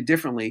groups are treated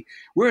differently,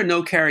 we're a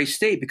no carry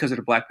state because of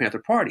the Black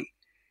Panther Party.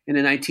 In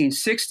the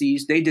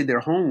 1960s, they did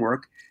their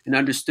homework and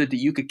understood that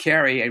you could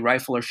carry a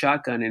rifle or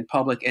shotgun in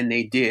public, and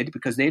they did,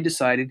 because they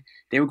decided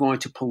they were going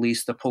to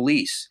police the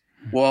police.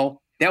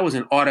 Well, that was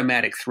an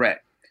automatic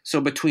threat.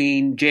 So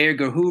between J.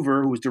 Edgar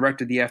Hoover, who was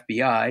director of the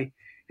FBI,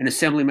 and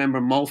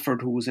Assemblymember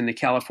Mulford, who was in the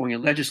California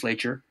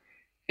legislature,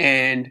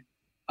 and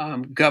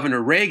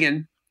Governor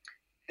Reagan,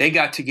 they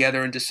got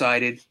together and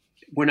decided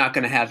we're not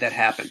going to have that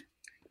happen.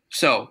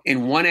 So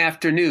in one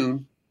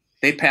afternoon,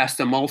 they passed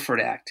the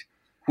Mulford Act,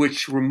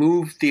 which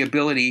removed the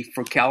ability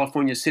for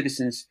California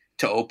citizens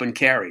to open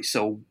carry.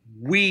 So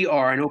we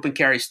are an open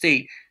carry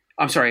state.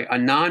 I'm sorry, a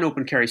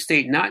non-open carry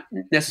state, not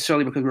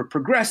necessarily because we're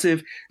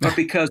progressive, but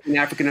because when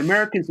African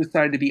Americans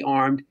decided to be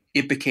armed,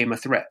 it became a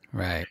threat.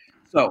 Right.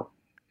 So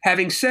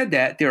having said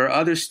that, there are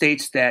other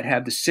states that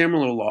have the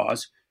similar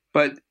laws,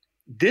 but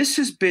this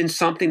has been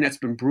something that's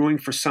been brewing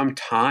for some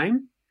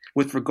time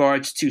with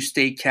regards to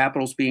state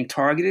capitals being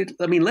targeted.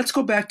 I mean, let's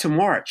go back to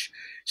March.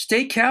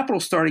 State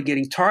capitals started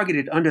getting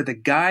targeted under the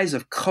guise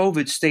of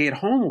COVID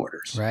stay-at-home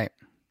orders. Right.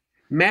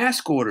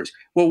 Mask orders.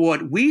 Well,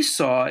 what we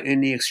saw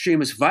in the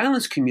extremist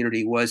violence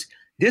community was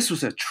this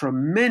was a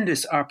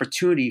tremendous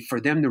opportunity for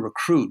them to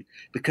recruit,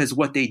 because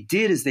what they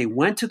did is they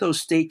went to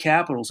those state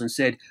capitals and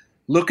said,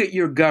 look at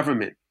your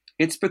government.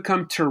 It's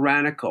become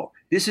tyrannical.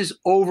 This is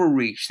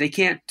overreach. They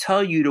can't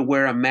tell you to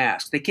wear a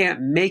mask. They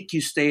can't make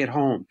you stay at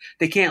home.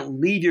 They can't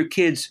leave your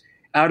kids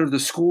out of the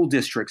school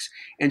districts.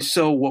 And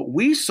so what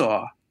we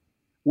saw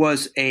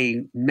was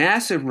a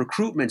massive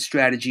recruitment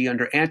strategy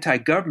under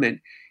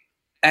anti-government.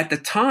 At the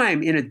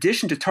time, in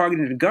addition to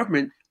targeting the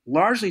government,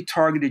 largely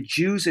targeted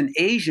Jews and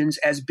Asians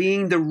as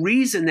being the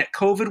reason that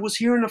COVID was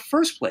here in the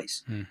first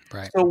place.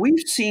 Right. So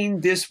we've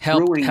seen this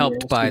helped brewing.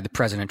 by the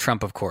President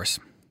Trump, of course.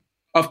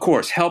 Of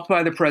course, helped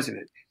by the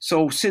president.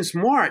 So since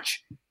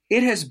March,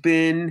 it has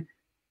been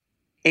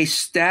a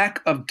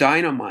stack of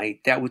dynamite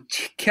that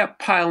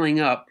kept piling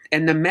up.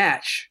 And the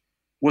match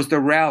was the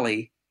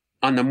rally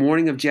on the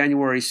morning of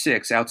January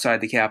 6th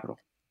outside the Capitol.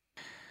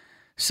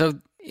 So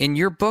in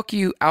your book,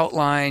 you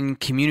outline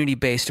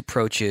community-based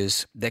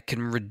approaches that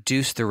can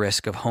reduce the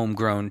risk of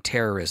homegrown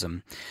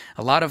terrorism.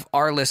 A lot of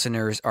our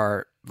listeners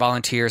are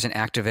volunteers and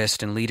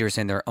activists and leaders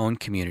in their own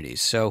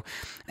communities. So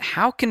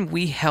how can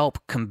we help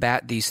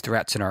combat these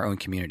threats in our own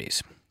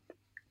communities?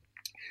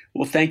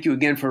 Well, thank you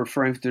again for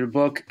referring to the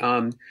book.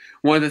 One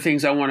of the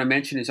things I want to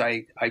mention is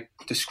I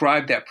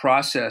described that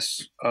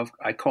process of,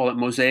 I call it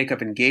mosaic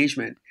of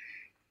engagement.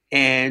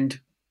 And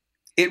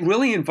it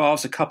really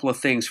involves a couple of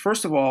things.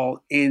 First of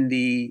all,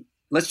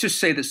 let's just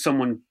say that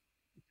someone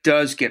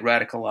does get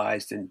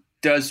radicalized and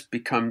does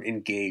become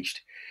engaged.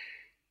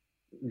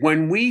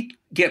 When we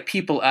get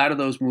people out of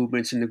those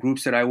movements in the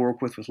groups that I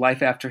work with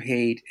Life After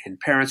Hate and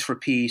Parents for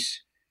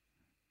Peace,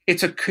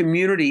 it's a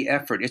community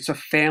effort. It's a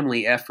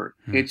family effort.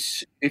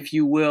 It's, if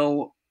you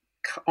will,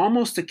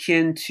 almost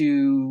akin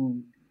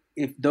to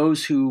if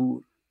those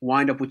who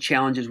wind up with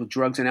challenges with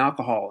drugs and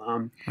alcohol.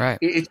 Right.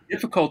 It's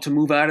difficult to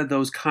move out of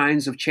those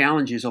kinds of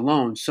challenges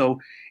alone. So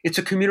it's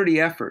a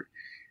community effort.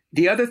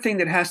 The other thing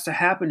that has to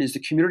happen is the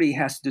community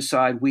has to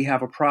decide we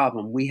have a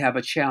problem, we have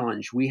a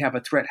challenge, we have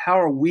a threat. How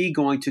are we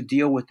going to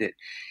deal with it?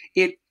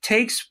 It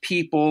takes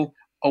people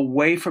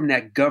away from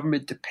that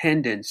government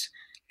dependence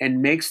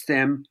and makes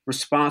them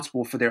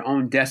responsible for their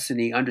own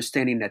destiny,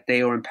 understanding that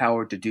they are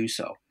empowered to do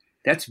so.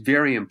 That's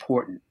very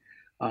important.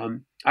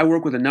 I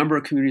work with a number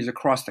of communities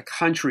across the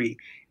country,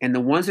 and the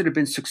ones that have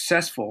been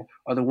successful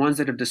are the ones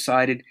that have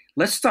decided,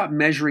 let's stop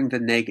measuring the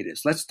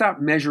negatives. Let's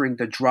stop measuring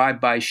the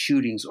drive-by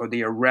shootings or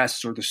the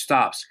arrests or the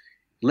stops.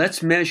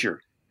 Let's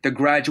measure the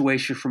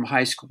graduation from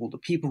high school, the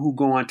people who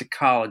go on to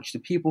college, the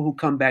people who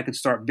come back and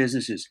start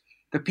businesses,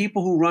 the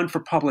people who run for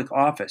public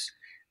office.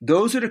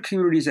 Those are the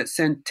communities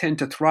that tend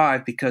to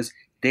thrive because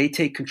they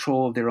take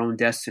control of their own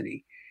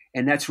destiny.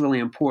 And that's really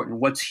important.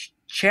 What's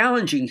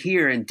challenging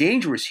here and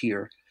dangerous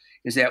here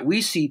is that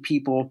we see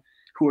people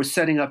who are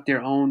setting up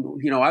their own,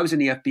 I was in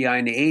the FBI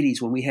in the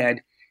 80s when we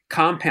had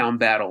compound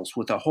battles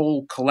with a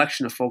whole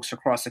collection of folks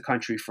across the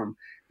country from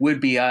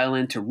Whidbey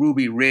Island to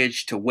Ruby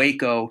Ridge to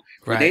Waco,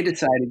 where they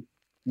decided,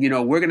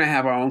 we're going to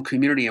have our own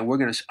community and we're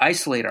going to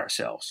isolate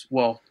ourselves.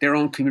 Well, their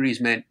own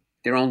communities meant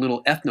their own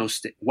little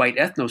white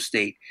ethno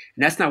state.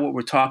 And that's not what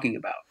we're talking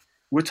about.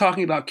 We're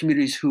talking about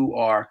communities who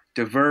are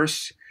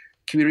diverse,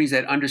 communities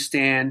that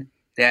understand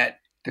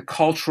that the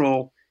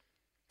cultural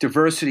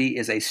diversity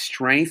is a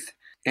strength.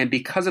 And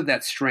because of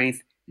that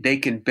strength, they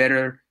can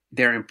better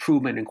their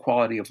improvement and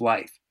quality of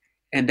life.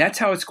 And that's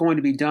how it's going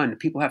to be done.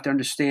 People have to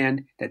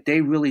understand that they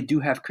really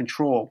do have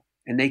control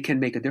and they can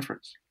make a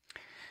difference.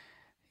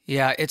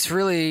 Yeah, it's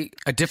really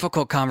a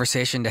difficult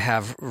conversation to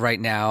have right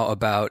now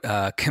about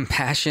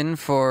compassion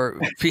for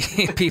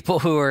people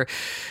who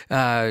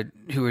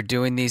are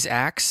doing these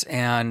acts,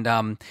 and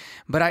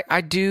but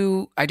I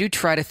do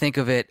try to think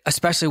of it,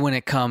 especially when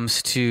it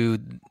comes to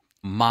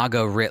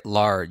MAGA writ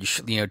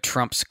large,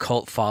 Trump's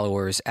cult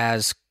followers,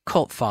 as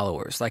cult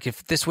followers. Like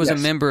if this was a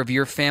member of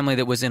your family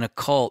that was in a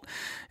cult,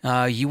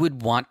 you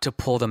would want to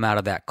pull them out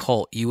of that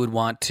cult. You would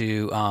want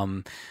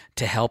to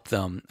help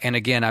them. And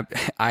again,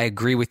 I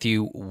agree with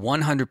you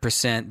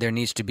 100%. There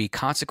needs to be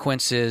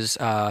consequences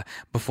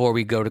before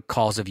we go to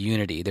calls of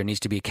unity. There needs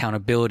to be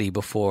accountability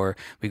before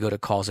we go to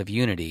calls of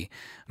unity.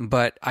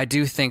 But I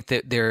do think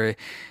that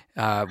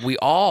we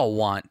all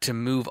want to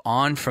move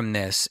on from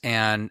this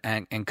and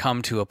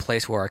come to a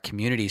place where our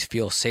communities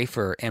feel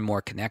safer and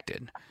more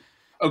connected.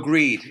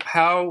 Agreed.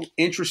 How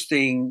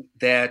interesting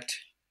that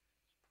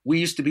we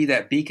used to be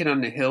that beacon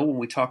on the hill when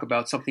we talk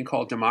about something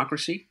called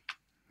democracy.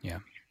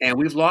 Yeah. And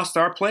we've lost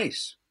our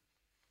place.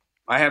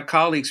 I have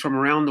colleagues from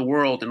around the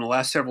world in the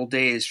last several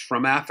days,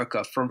 from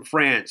Africa, from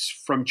France,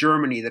 from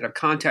Germany, that have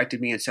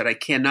contacted me and said, I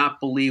cannot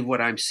believe what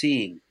I'm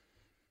seeing.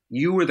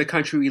 You were the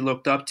country we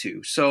looked up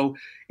to. So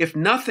if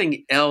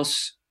nothing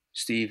else,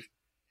 Steve,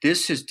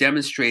 this has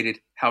demonstrated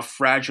how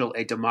fragile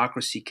a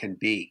democracy can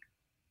be.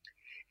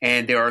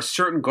 And there are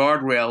certain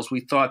guardrails we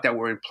thought that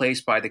were in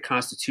place by the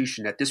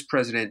Constitution that this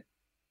president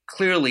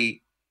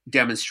clearly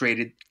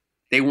demonstrated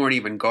they weren't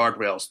even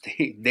guardrails.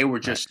 They were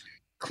just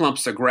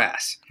clumps of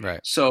grass. Right.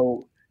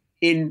 So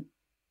in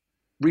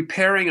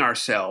repairing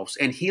ourselves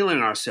and healing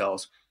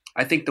ourselves,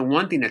 I think the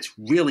one thing that's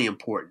really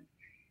important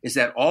is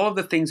that all of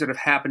the things that have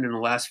happened in the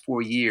last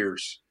 4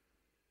 years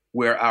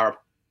where our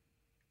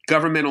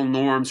governmental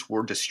norms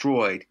were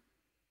destroyed,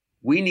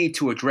 we need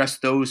to address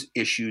those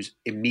issues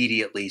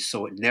immediately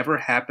so it never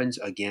happens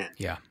again.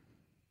 Yeah.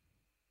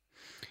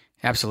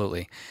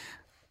 Absolutely.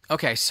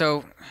 Okay,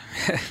 so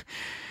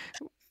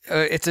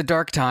it's a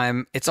dark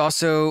time. It's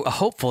also a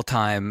hopeful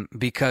time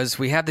because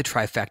we have the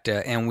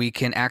trifecta and we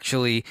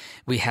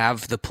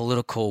have the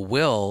political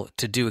will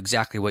to do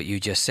exactly what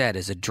you just said,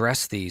 is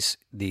address these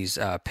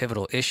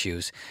pivotal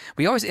issues.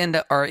 We always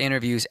end our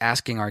interviews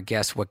asking our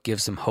guests what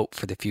gives them hope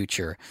for the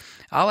future.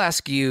 I'll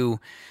ask you,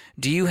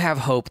 do you have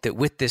hope that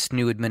with this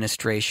new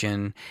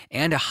administration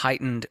and a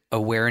heightened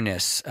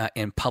awareness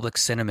in public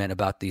sentiment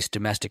about these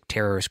domestic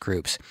terrorist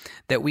groups,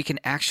 that we can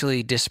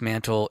actually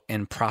dismantle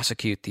and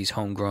prosecute these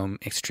homegrown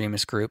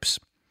extremist groups?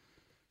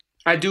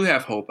 I do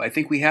have hope. I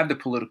think we have the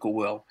political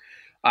will.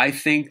 I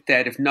think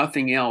that if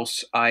nothing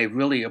else, I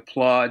really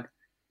applaud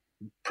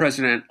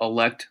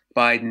President-elect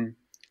Biden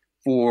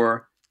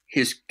for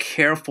his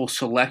careful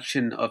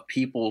selection of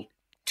people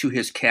to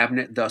his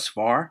cabinet thus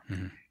far.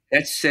 Mm-hmm.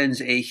 That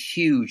sends a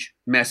huge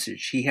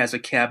message. He has a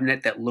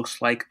cabinet that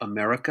looks like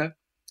America.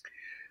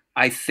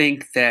 I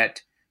think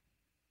that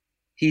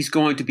he's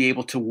going to be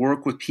able to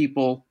work with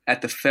people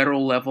at the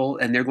federal level,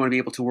 and they're going to be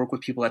able to work with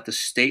people at the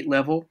state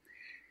level.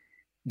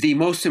 The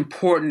most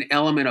important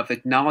element of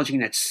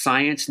acknowledging that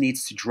science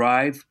needs to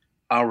drive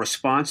our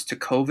response to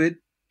COVID.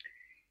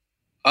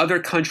 Other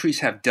countries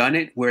have done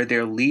it where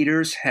their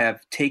leaders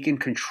have taken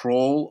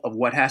control of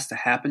what has to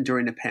happen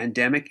during the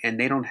pandemic, and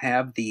they don't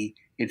have the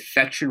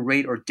infection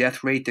rate or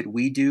death rate that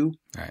we do.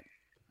 Right.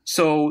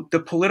 So the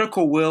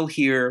political will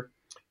here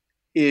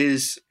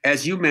is,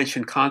 as you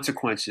mentioned,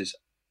 consequences.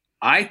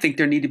 I think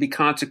there need to be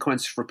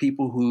consequences for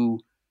people who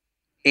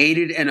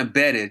aided and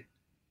abetted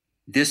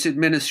this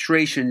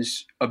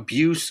administration's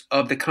abuse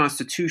of the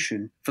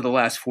Constitution for the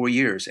last 4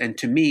 years. And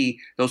to me,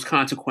 those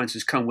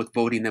consequences come with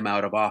voting them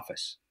out of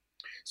office.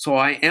 So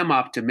I am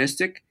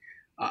optimistic.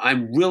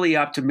 I'm really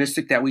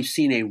optimistic that we've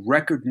seen a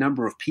record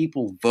number of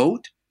people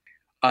vote,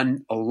 a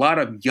lot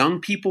of young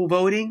people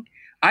voting.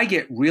 I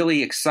get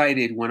really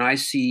excited when I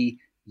see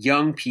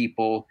young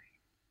people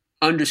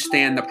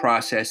understand the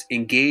process,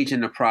 engage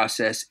in the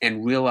process,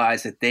 and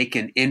realize that they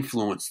can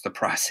influence the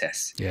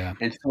process. Yeah.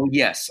 And so,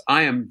 yes,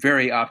 I am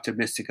very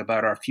optimistic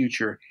about our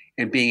future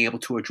and being able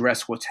to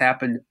address what's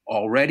happened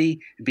already,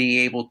 being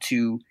able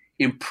to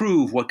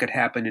improve what could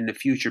happen in the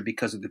future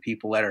because of the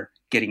people that are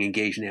getting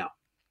engaged now.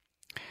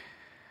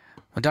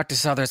 Well, Dr.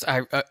 Southers,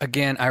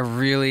 I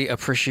really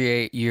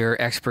appreciate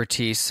your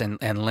expertise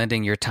and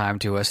lending your time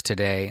to us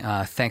today.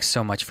 Thanks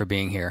so much for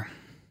being here.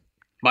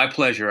 My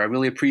pleasure. I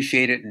really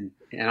appreciate it. And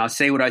I'll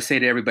say what I say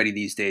to everybody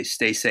these days.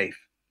 Stay safe.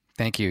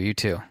 Thank you. You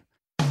too.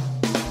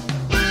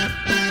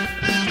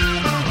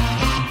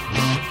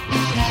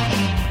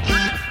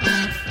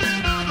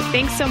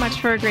 Thanks so much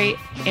for a great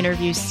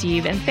interview,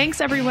 Steve. And thanks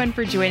everyone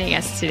for joining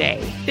us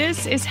today.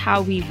 This is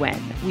how we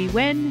win. We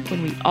win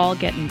when we all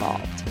get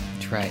involved.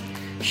 That's right.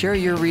 Share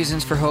your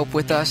reasons for hope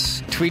with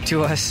us. Tweet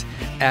to us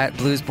at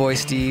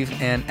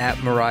BluesBoySteve and at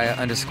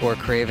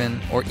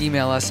Mariah_Craven, or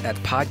email us at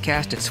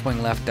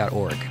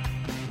podcast@swingleft.org.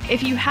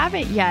 If you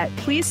haven't yet,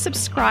 please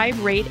subscribe,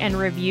 rate, and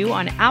review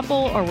on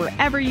Apple or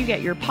wherever you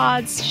get your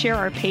pods. Share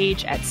our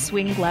page at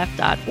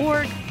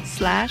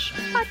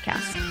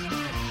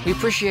swingleft.org/podcast. We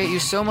appreciate you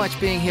so much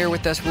being here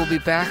with us. We'll be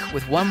back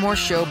with one more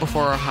show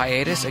before our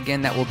hiatus.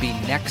 Again, that will be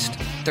next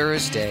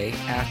Thursday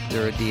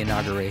after the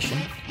inauguration.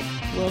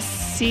 We'll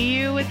see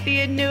you with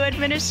the new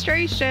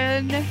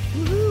administration.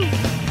 Woo-hoo.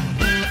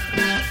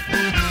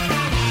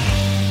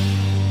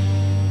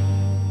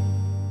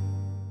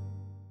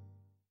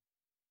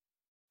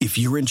 If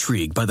you're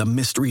intrigued by the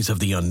mysteries of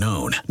the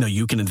unknown, now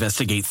you can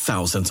investigate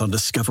thousands on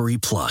Discovery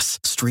Plus.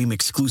 Stream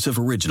exclusive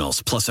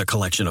originals plus a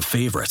collection of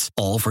favorites,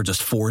 all for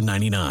just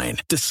 $4.99.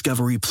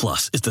 Discovery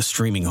Plus is the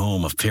streaming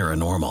home of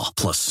paranormal,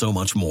 plus so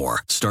much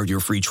more. Start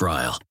your free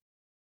trial.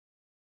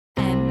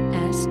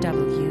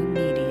 MSW